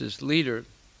time there was this leader,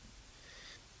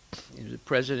 he was the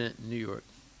president in New York,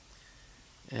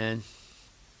 and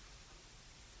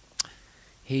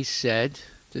he said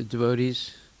to the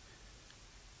devotees,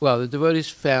 well, the devotees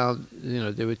found,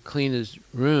 they would clean his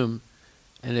room,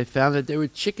 and they found that there were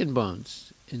chicken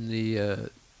bones in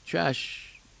the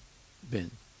trash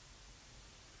bin.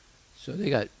 So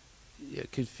they got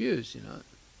confused,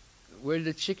 Where did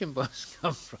the chicken bones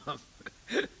come from?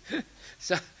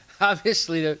 So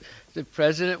obviously the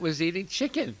president was eating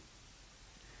chicken.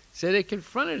 So they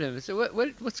confronted him and said,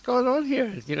 what's going on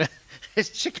here? There's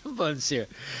chicken bones here.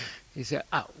 He said,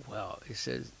 he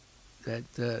says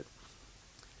that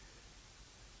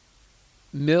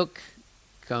milk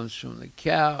comes from the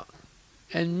cow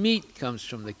and meat comes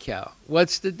from the cow.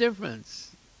 What's the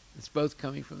difference? It's both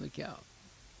coming from the cow.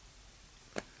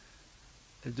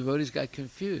 The devotees got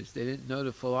confused. They didn't know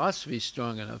the philosophy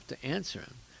strong enough to answer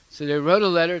him. So they wrote a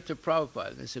letter to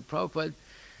Prabhupada. They said, Prabhupada,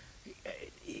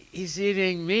 he's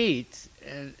eating meat.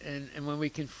 And when we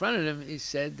confronted him, he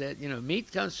said that,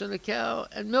 meat comes from the cow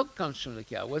and milk comes from the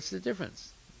cow. What's the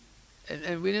difference?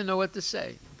 And we didn't know what to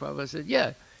say. Prabhupada said,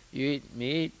 yeah, you eat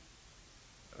meat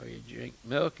or you drink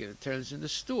milk and it turns into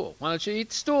stool. Why don't you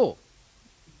eat stool?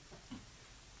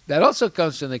 That also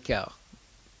comes from the cow.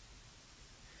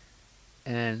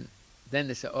 And then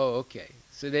they said, oh, okay.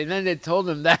 So then they told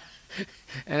him that,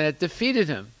 and it defeated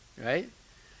him, right?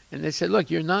 And they said,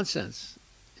 look, you're nonsense.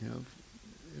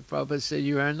 Prabhupada said,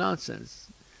 you are nonsense.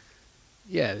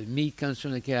 Yeah, meat comes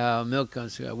from the cow, milk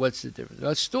comes from the cow. What's the difference?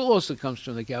 Well, stool also comes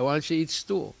from the cow. Why don't you eat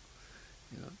stool?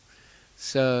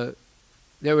 So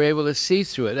they were able to see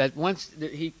through it. At once,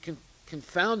 he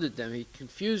confounded them. He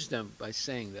confused them by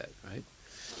saying that, right?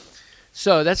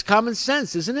 So that's common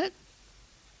sense, isn't it?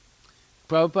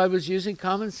 Prabhupada was using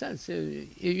common sense.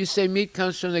 You say meat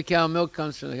comes from the cow, milk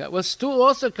comes from the cow. Well, stool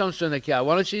also comes from the cow.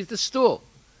 Why don't you eat the stool?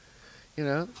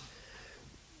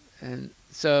 And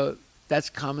so that's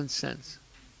common sense.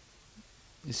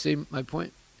 You see my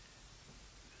point?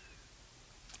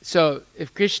 So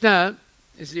if Krishna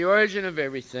is the origin of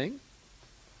everything,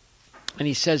 and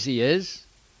he says he is,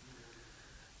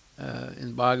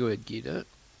 in Bhagavad Gita,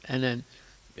 and then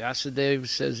Vyasadeva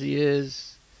says he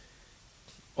is,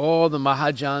 all the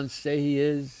Mahajans say he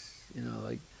is,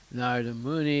 like Narada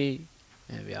Muni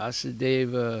and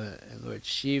Vyasadeva and Lord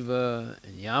Shiva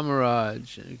and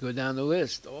Yamaraj, and you go down the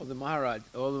list, all the Maharaj,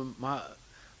 all the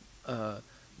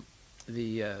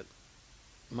the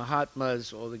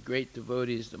Mahatmas, all the great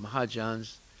devotees, the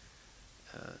Mahajans,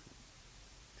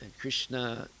 and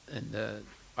Krishna, and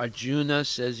Arjuna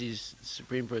says he's the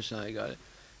Supreme Personality of God.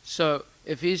 So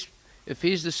if he's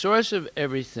the source of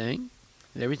everything,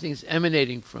 and everything's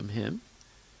emanating from him,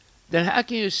 then how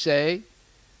can you say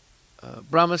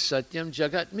Brahma Satyam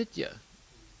Jagat Mithya?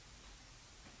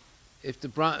 If the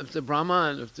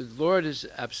Brahman, if the Lord is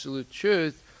absolute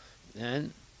truth,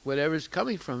 then whatever is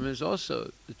coming from him is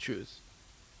also the truth,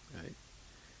 right?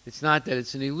 It's not that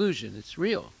it's an illusion, it's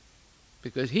real,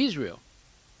 because he's real.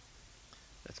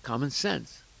 That's common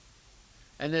sense.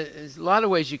 And there's a lot of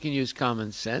ways you can use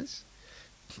common sense.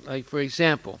 Like, for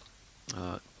example,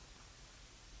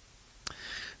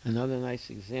 another nice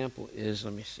example is,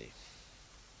 let me see.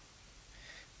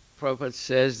 Prabhupada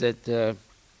says that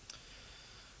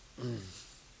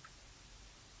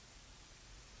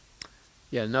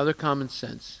another common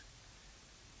sense.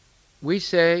 We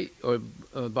say, or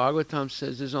Bhagavatam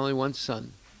says, there's only one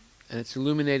sun, and it's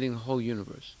illuminating the whole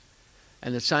universe.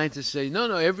 And the scientists say,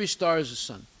 no, every star is a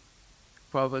sun.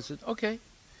 Prabhupada said, okay.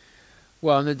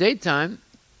 Well, in the daytime,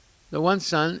 the one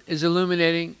sun is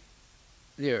illuminating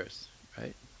the earth,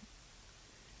 right?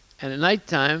 And at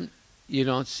nighttime, you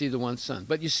don't see the one sun,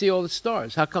 but you see all the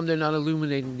stars. How come they're not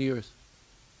illuminating the earth?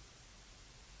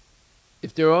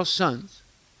 If they're all suns,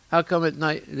 how come at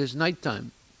night there's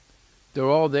nighttime? They're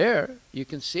all there. You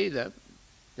can see them.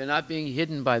 They're not being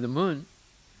hidden by the moon.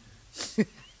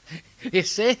 You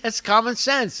see, that's common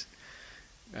sense,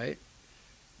 right?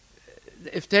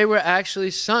 If they were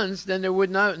actually suns, then there would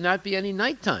not be any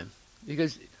nighttime,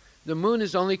 because the moon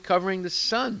is only covering the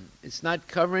sun. It's not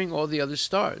covering all the other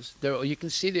stars. You can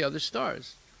see the other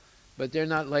stars, but they're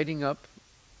not lighting up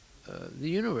the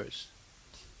universe.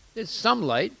 There's some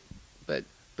light, but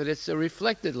it's a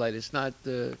reflected light. It's not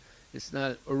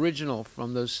original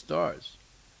from those stars.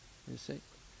 You see,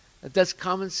 that's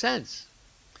common sense.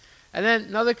 And then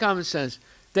another common sense.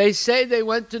 They say they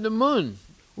went to the moon.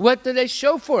 What do they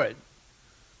show for it?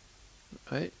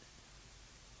 Right?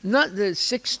 Not the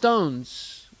 6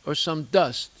 stones or some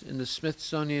dust in the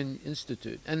Smithsonian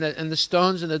Institute. And the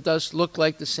stones and the dust look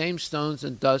like the same stones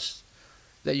and dust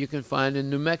that you can find in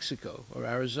New Mexico or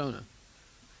Arizona.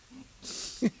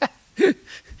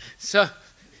 So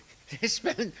they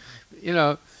spend,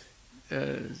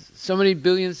 so many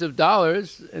billions of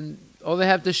dollars, and all they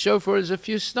have to show for it is a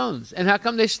few stones. And how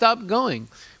come they stopped going?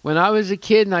 When I was a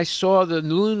kid and I saw the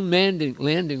moon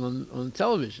landing on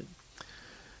television,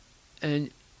 and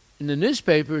in the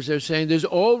newspapers they're saying there's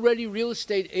already real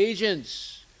estate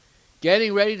agents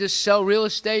getting ready to sell real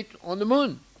estate on the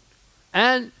moon.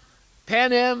 And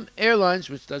Pan Am Airlines,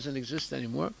 which doesn't exist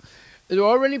anymore, they're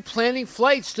already planning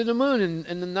flights to the moon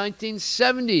in the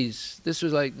 1970s. This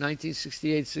was like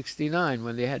 1968, 69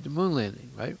 when they had the moon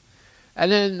landing, right? And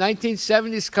then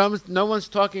 1970s comes, no one's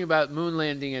talking about moon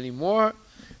landing anymore.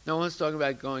 No one's talking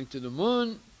about going to the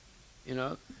moon,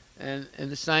 and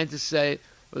the scientists say,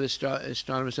 or the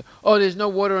astronomers say, oh, there's no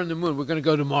water on the moon, we're going to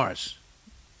go to Mars.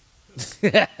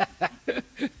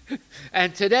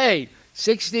 And today,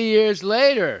 60 years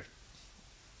later,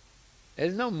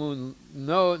 there's no moon,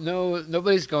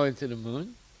 nobody's going to the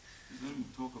moon.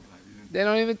 They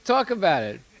don't even talk about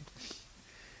it.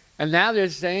 And now they're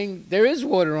saying there is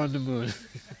water on the moon.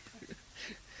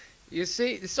 You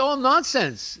see, it's all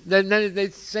nonsense. Then they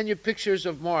send you pictures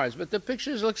of Mars, but the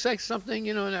pictures looks like something,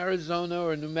 in Arizona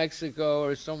or New Mexico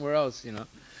or somewhere else,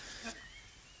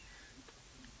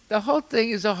 The whole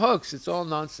thing is a hoax. It's all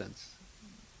nonsense.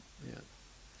 Yeah.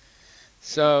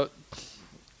 So,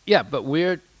 but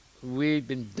we've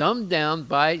been dumbed down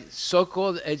by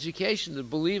so-called education to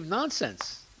believe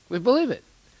nonsense. We believe it.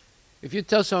 If you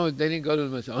tell someone they didn't go to the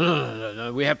moon, oh,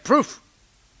 no, we have proof.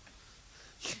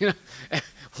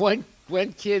 One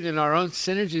kid in our own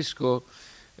synergy school,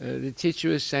 the teacher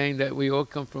was saying that we all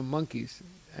come from monkeys.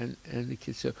 And the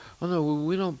kid said, oh, no,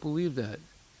 we don't believe that.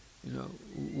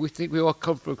 We think we all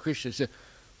come from Krishna. He said,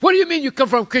 what do you mean you come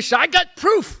from Krishna? I got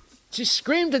proof. She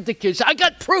screamed at the kid, I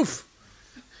got proof.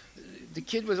 The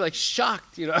kid was like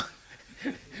shocked,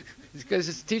 because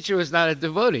his teacher was not a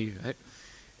devotee, right?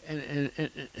 And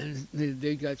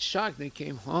they got shocked. They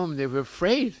came home. They were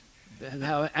afraid, and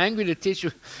how angry the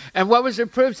teacher. And what was their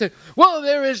proof? Said, well,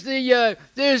 there's the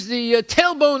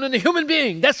tailbone in a human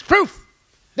being. That's proof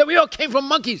that we all came from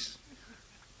monkeys.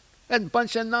 That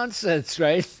bunch of nonsense,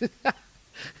 right?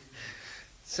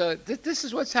 So this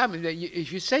is what's happening.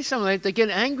 If you say something like that, they get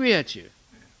angry at you,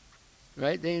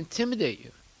 right? They intimidate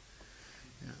you.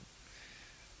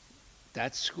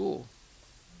 That's school.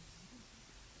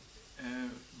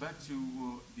 Back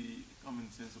to the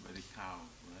common sense about the cow,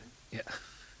 right? Yeah.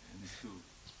 And it's true.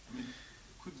 I mean,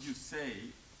 could you say,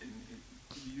 and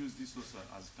could you use this also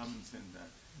as common sense that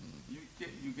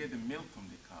you get the milk from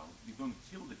the cow, you don't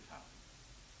kill the cow.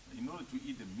 In order to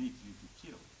eat the meat, you have to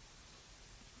kill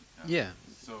the cow. Yeah.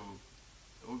 So,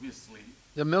 obviously,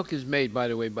 The milk is made, by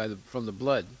the way, from the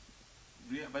blood.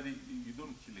 yeah, but you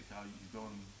don't kill the cow, you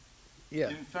don't. Yeah.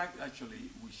 In fact,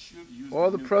 actually, we should use All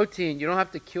the milk. protein, you don't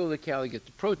have to kill the cow to get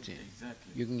the protein.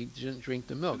 Exactly. You can just drink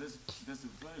the So milk. that's a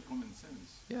very common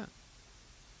sense. Yeah.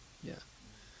 Yeah.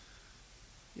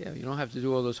 Yeah, you don't have to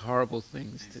do all those horrible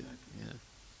things. Exactly. Yeah.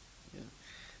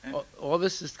 And All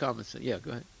this is common sense. Yeah,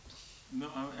 go ahead. no,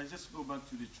 I just go back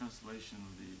to the translation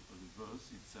of the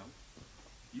verse itself.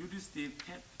 Yudhisthira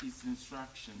kept his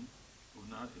instruction of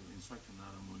Narada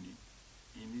Muni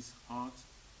in his heart,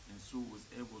 and so was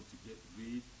able to get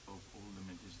rid of all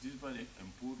limitations. This is a very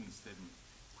important statement.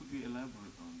 Could you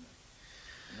elaborate on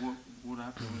that? What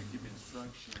happened when you give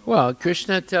instruction? Well,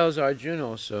 Krishna tells Arjuna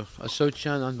also,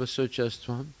 Asochan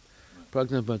anvasocastvam,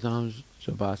 pragnabhadam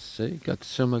zavase,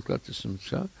 gatasama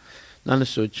gatasamsa,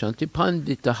 nanasochanti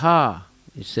panditaha.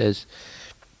 He says,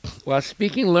 while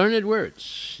speaking learned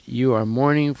words, you are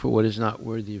mourning for what is not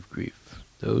worthy of grief.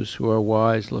 Those who are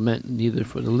wise lament neither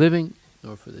for the living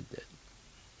nor for the dead.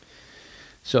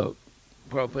 So,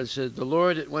 Prabhupada said, the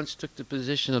Lord at once took the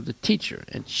position of the teacher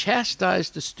and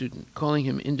chastised the student, calling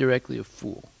him indirectly a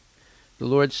fool. The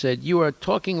Lord said, you are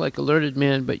talking like a learned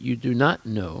man, but you do not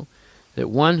know that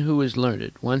one who is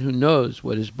learned, one who knows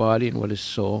what is body and what is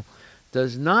soul,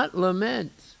 does not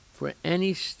lament for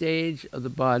any stage of the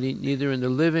body, neither in the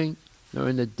living nor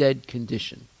in the dead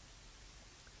condition.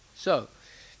 So,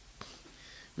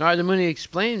 Narada Muni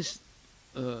explains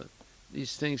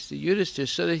these things to Yudhisthira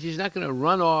so that he's not going to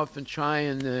run off and try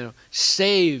and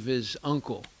save his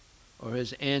uncle or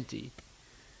his auntie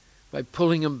by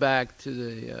pulling him back to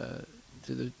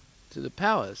the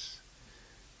palace.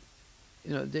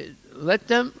 Let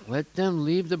them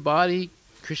leave the body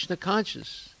Krishna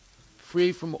conscious,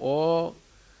 free from all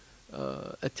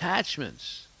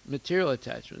attachments, material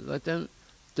attachments. Let them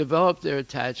develop their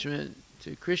attachment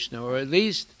to Krishna, or at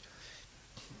least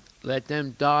let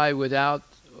them die without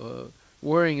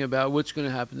worrying about what's going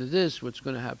to happen to this, what's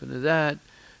going to happen to that,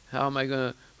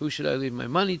 who should I leave my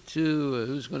money to,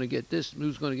 who's going to get this,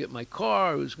 who's going to get my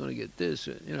car, who's going to get this,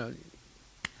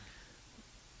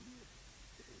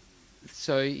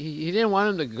 So he didn't want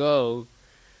him to go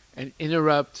and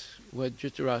interrupt what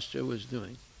Dhritarashtra was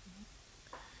doing.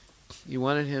 He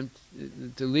wanted him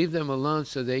to leave them alone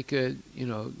so they could,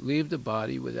 leave the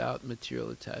body without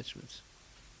material attachments.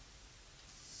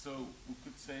 So we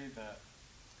could say that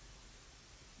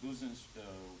those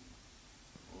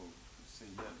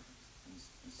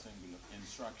singular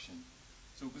instruction.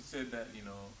 So we could say that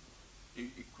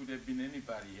it could have been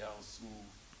anybody else who,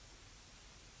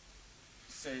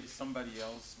 say somebody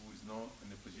else who is not in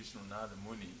the position of Narada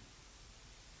Muni,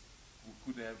 who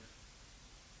could have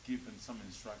given some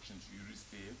instruction to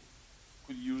Yudhisthira.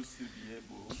 Could you still be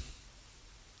able?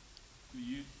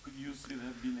 Could you still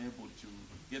have been able to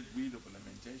get rid of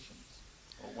lamentations,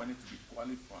 or wanted to be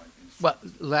qualified? Well,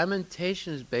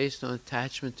 lamentation is based on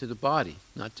attachment to the body,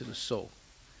 not to the soul.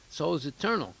 Soul is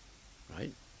eternal,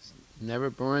 right? It's never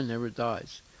born, never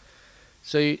dies.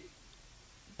 So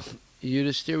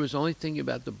Yudhisthira was only thinking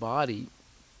about the body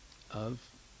of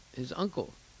his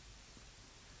uncle.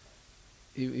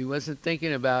 He wasn't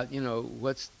thinking about,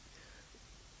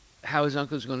 how his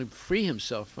uncle is going to free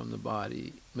himself from the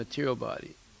body, material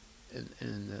body,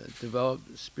 and develop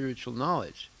spiritual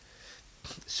knowledge.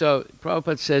 So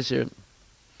Prabhupada says here,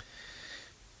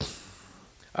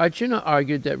 Arjuna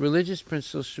argued that religious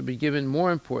principles should be given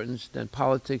more importance than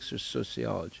politics or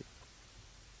sociology.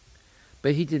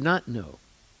 But he did not know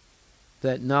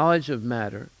that knowledge of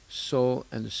matter, soul,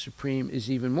 and the supreme is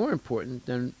even more important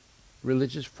than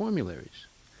religious formularies.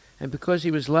 And because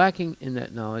he was lacking in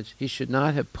that knowledge, he should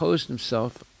not have posed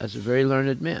himself as a very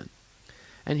learned man.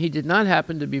 And he did not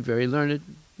happen to be a very learned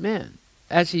man.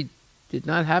 As he did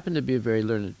not happen to be a very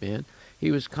learned man,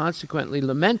 he was consequently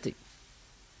lamenting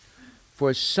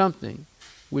for something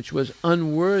which was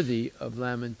unworthy of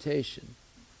lamentation.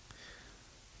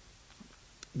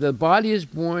 The body is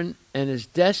born and is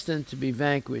destined to be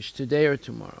vanquished today or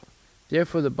tomorrow.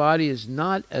 Therefore, the body is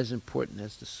not as important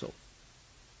as the soul.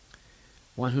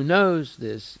 One who knows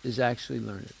this is actually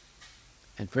learned.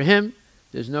 And for him,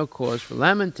 there's no cause for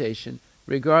lamentation,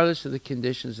 regardless of the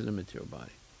conditions of the material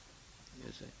body.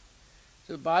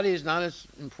 So the body is not as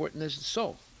important as the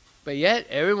soul. But yet,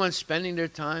 everyone's spending their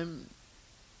time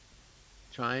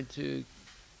trying to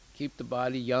keep the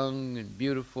body young and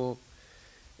beautiful.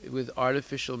 with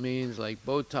artificial means like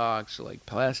Botox, like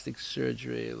plastic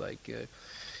surgery, like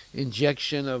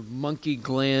injection of monkey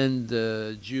gland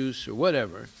juice or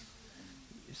whatever.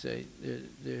 You say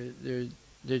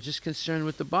they're just concerned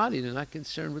with the body. They're not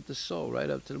concerned with the soul right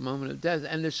up to the moment of death.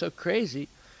 And they're so crazy,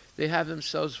 they have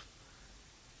themselves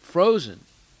frozen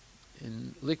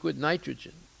in liquid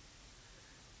nitrogen,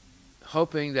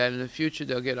 hoping that in the future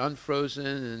they'll get unfrozen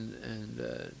and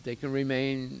they can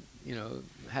remain,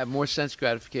 have more sense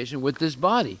gratification with this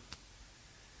body.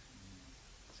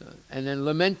 So, and then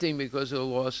lamenting because of the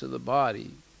loss of the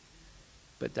body.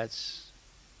 But that's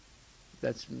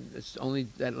only,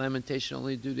 that lamentation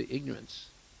only due to ignorance.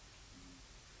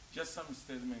 Just some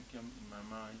statement came in my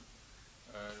mind.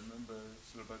 Remember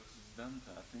Srimad Bhagvatam,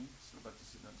 I think, Srimad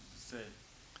Bhagvatam used to say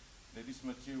that this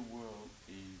material world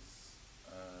is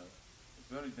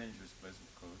a very dangerous place,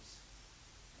 of course.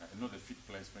 Not a fit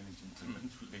place for any gentleman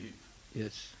to live.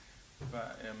 Yes.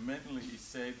 But mentally he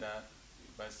said that,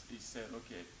 but he said,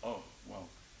 okay, oh, wow.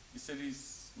 He said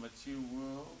this material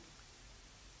world,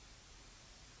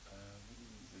 what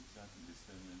is exactly the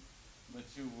statement?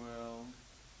 Material world,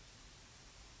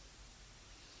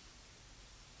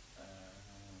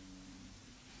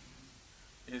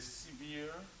 a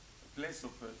severe, a place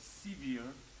of a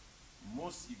severe,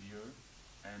 more severe,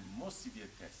 and more severe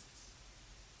tests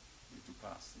to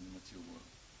pass in the material world.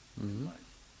 Life.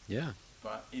 Yeah.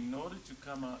 But in order to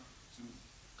come out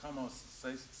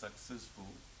successful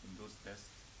in those tests,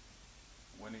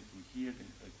 when it will hear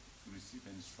to receive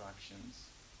instructions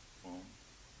from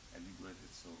a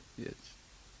liberated soul. Yes.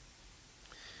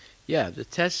 Yeah, the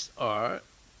tests are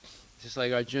just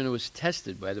like Arjuna was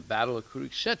tested by the battle of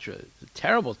Kurukshetra. It's a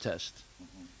terrible test.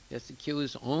 He has to kill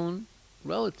his own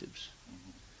relatives.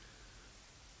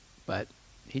 But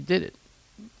he did it.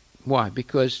 Why?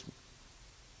 Because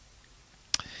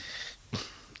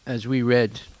as we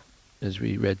read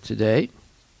today,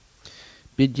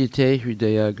 Vidyate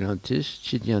hridaya grantis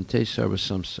chidyante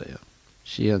sarvasamsaya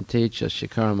shiyante cha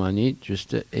shikaramani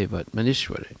drista evat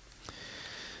manishware.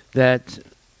 That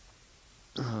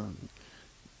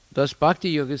thus Bhakti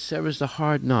Yoga severs the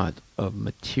hard knot of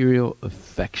material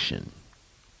affection.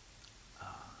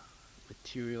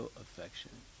 Material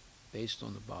affection based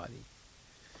on the body.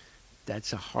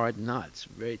 That's a hard knot. It's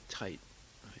very tight.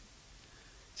 Right?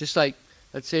 Just like,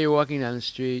 let's say you're walking down the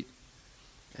street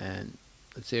and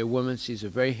let's say a woman sees a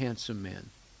very handsome man,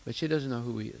 but she doesn't know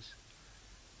who he is.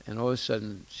 And all of a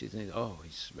sudden she thinks, oh,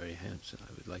 he's very handsome.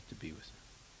 I would like to be with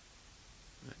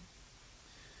him. Right?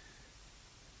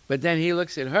 But then he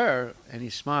looks at her and he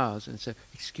smiles and says,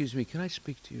 excuse me, can I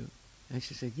speak to you? And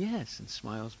she said, yes, and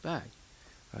smiles back.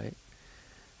 Right?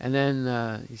 And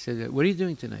then he said, what are you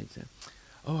doing tonight? He said,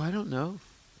 oh, I don't know.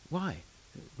 Why?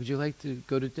 Would you like to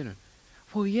go to dinner?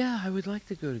 Well, yeah, I would like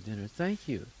to go to dinner. Thank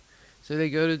you. So they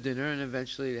go to dinner and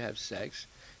eventually they have sex.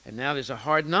 And now there's a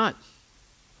hard knot.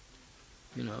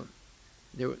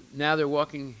 Now they're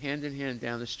walking hand in hand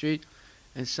down the street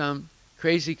and some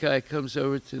crazy guy comes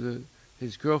over to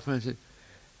his girlfriend and says,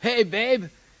 hey, babe,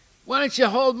 why don't you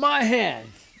hold my hand?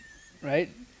 Right?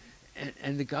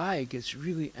 And the guy gets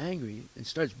really angry and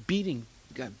starts beating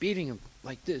him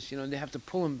like this, and they have to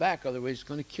pull him back, otherwise it's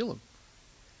going to kill him.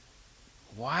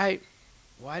 Why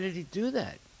did he do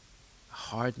that? A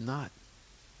hard knot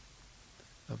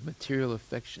of material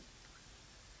affection.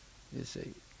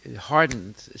 It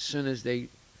hardened as soon as they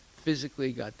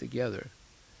physically got together.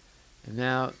 And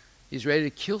now he's ready to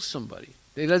kill somebody.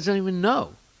 He doesn't even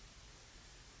know.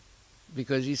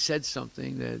 Because he said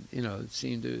something that,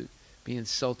 seemed to be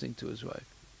insulting to his wife.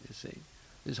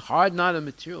 This hard knot of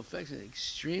material affection is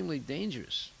extremely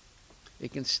dangerous.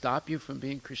 It can stop you from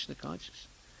being Krishna conscious.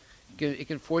 It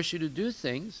can force you to do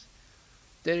things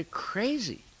that are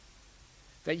crazy,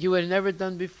 that you had never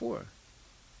done before.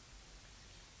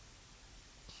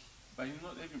 But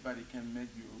not everybody can make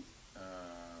you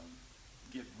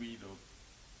get rid of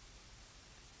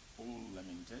all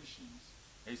lamentations.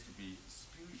 It has to be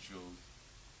spiritual,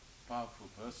 powerful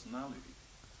personality.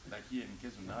 Like here in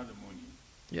case of Narada Muni.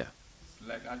 Yeah.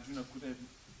 Like Arjuna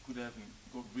could have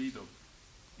got rid of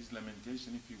his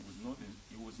lamentation if he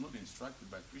was not instructed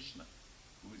by Krishna,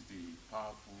 who is the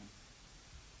powerful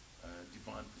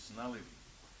divine personality.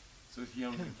 So here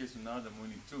in case of Narada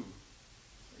Muni too,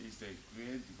 is a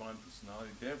great divine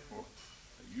personality. Therefore,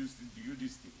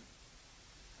 Yudhishthira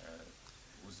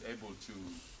was able to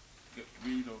get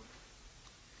rid of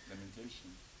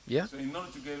lamentation. Yeah. So in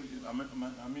order to get,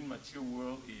 material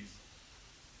world is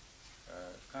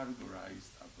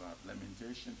categorized about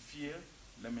lamentation, fear,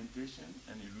 lamentation,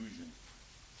 and illusion.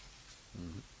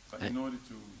 But in order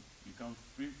to become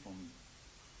free from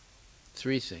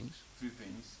Three things. Three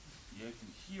things. You have to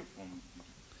hear from.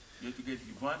 You have to get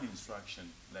divine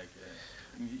instruction, like.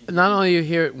 Not only you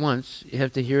hear it once, you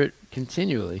have to hear it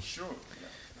continually. Sure. Yeah.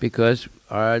 Because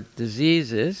our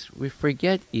disease is we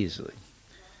forget easily.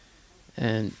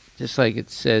 And just like it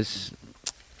says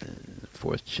in the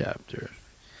 4th chapter,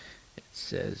 it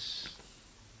says,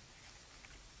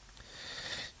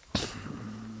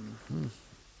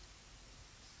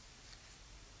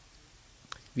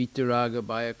 Vitaraga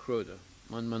Bhaya Krodha,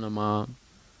 Manmanama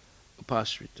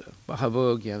Upasrita,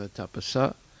 Bahavo Jnana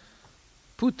Tapasa,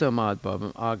 Putamad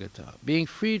Bhavam Agata, being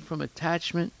freed from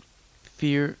attachment,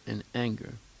 fear, and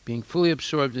anger, being fully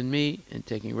absorbed in me and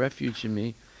taking refuge in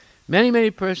me, many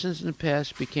persons in the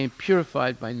past became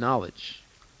purified by knowledge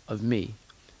of me,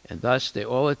 and thus they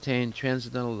all attained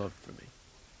transcendental love for me.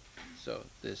 So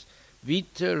this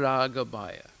Vitaraga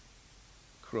Bhaya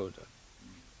Krodha,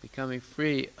 becoming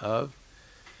free of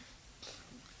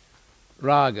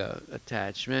raga,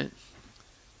 attachment,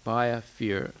 bhaya,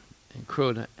 fear, and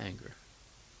krodha, anger.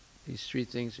 These three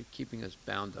things are keeping us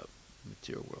bound up in the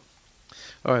material world.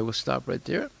 All right, we'll stop right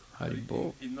there. Hari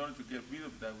Bol. In order to get rid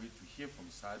of that, we have to hear from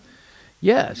sadhu.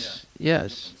 Yes,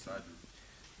 yes.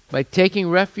 By taking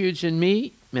refuge in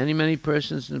me, many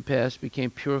persons in the past became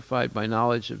purified by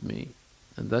knowledge of me,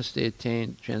 and thus they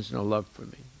attained transcendental love for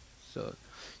me. So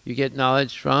you get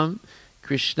knowledge from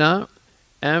Krishna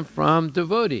and from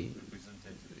devotee.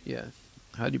 Yeah,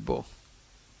 Hari Bol.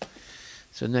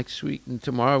 So next week and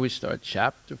tomorrow we start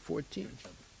chapter 14.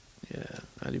 Yeah,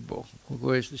 Hari Bol.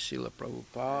 Where's the Srila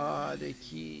Prabhupada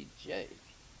Ki Jai?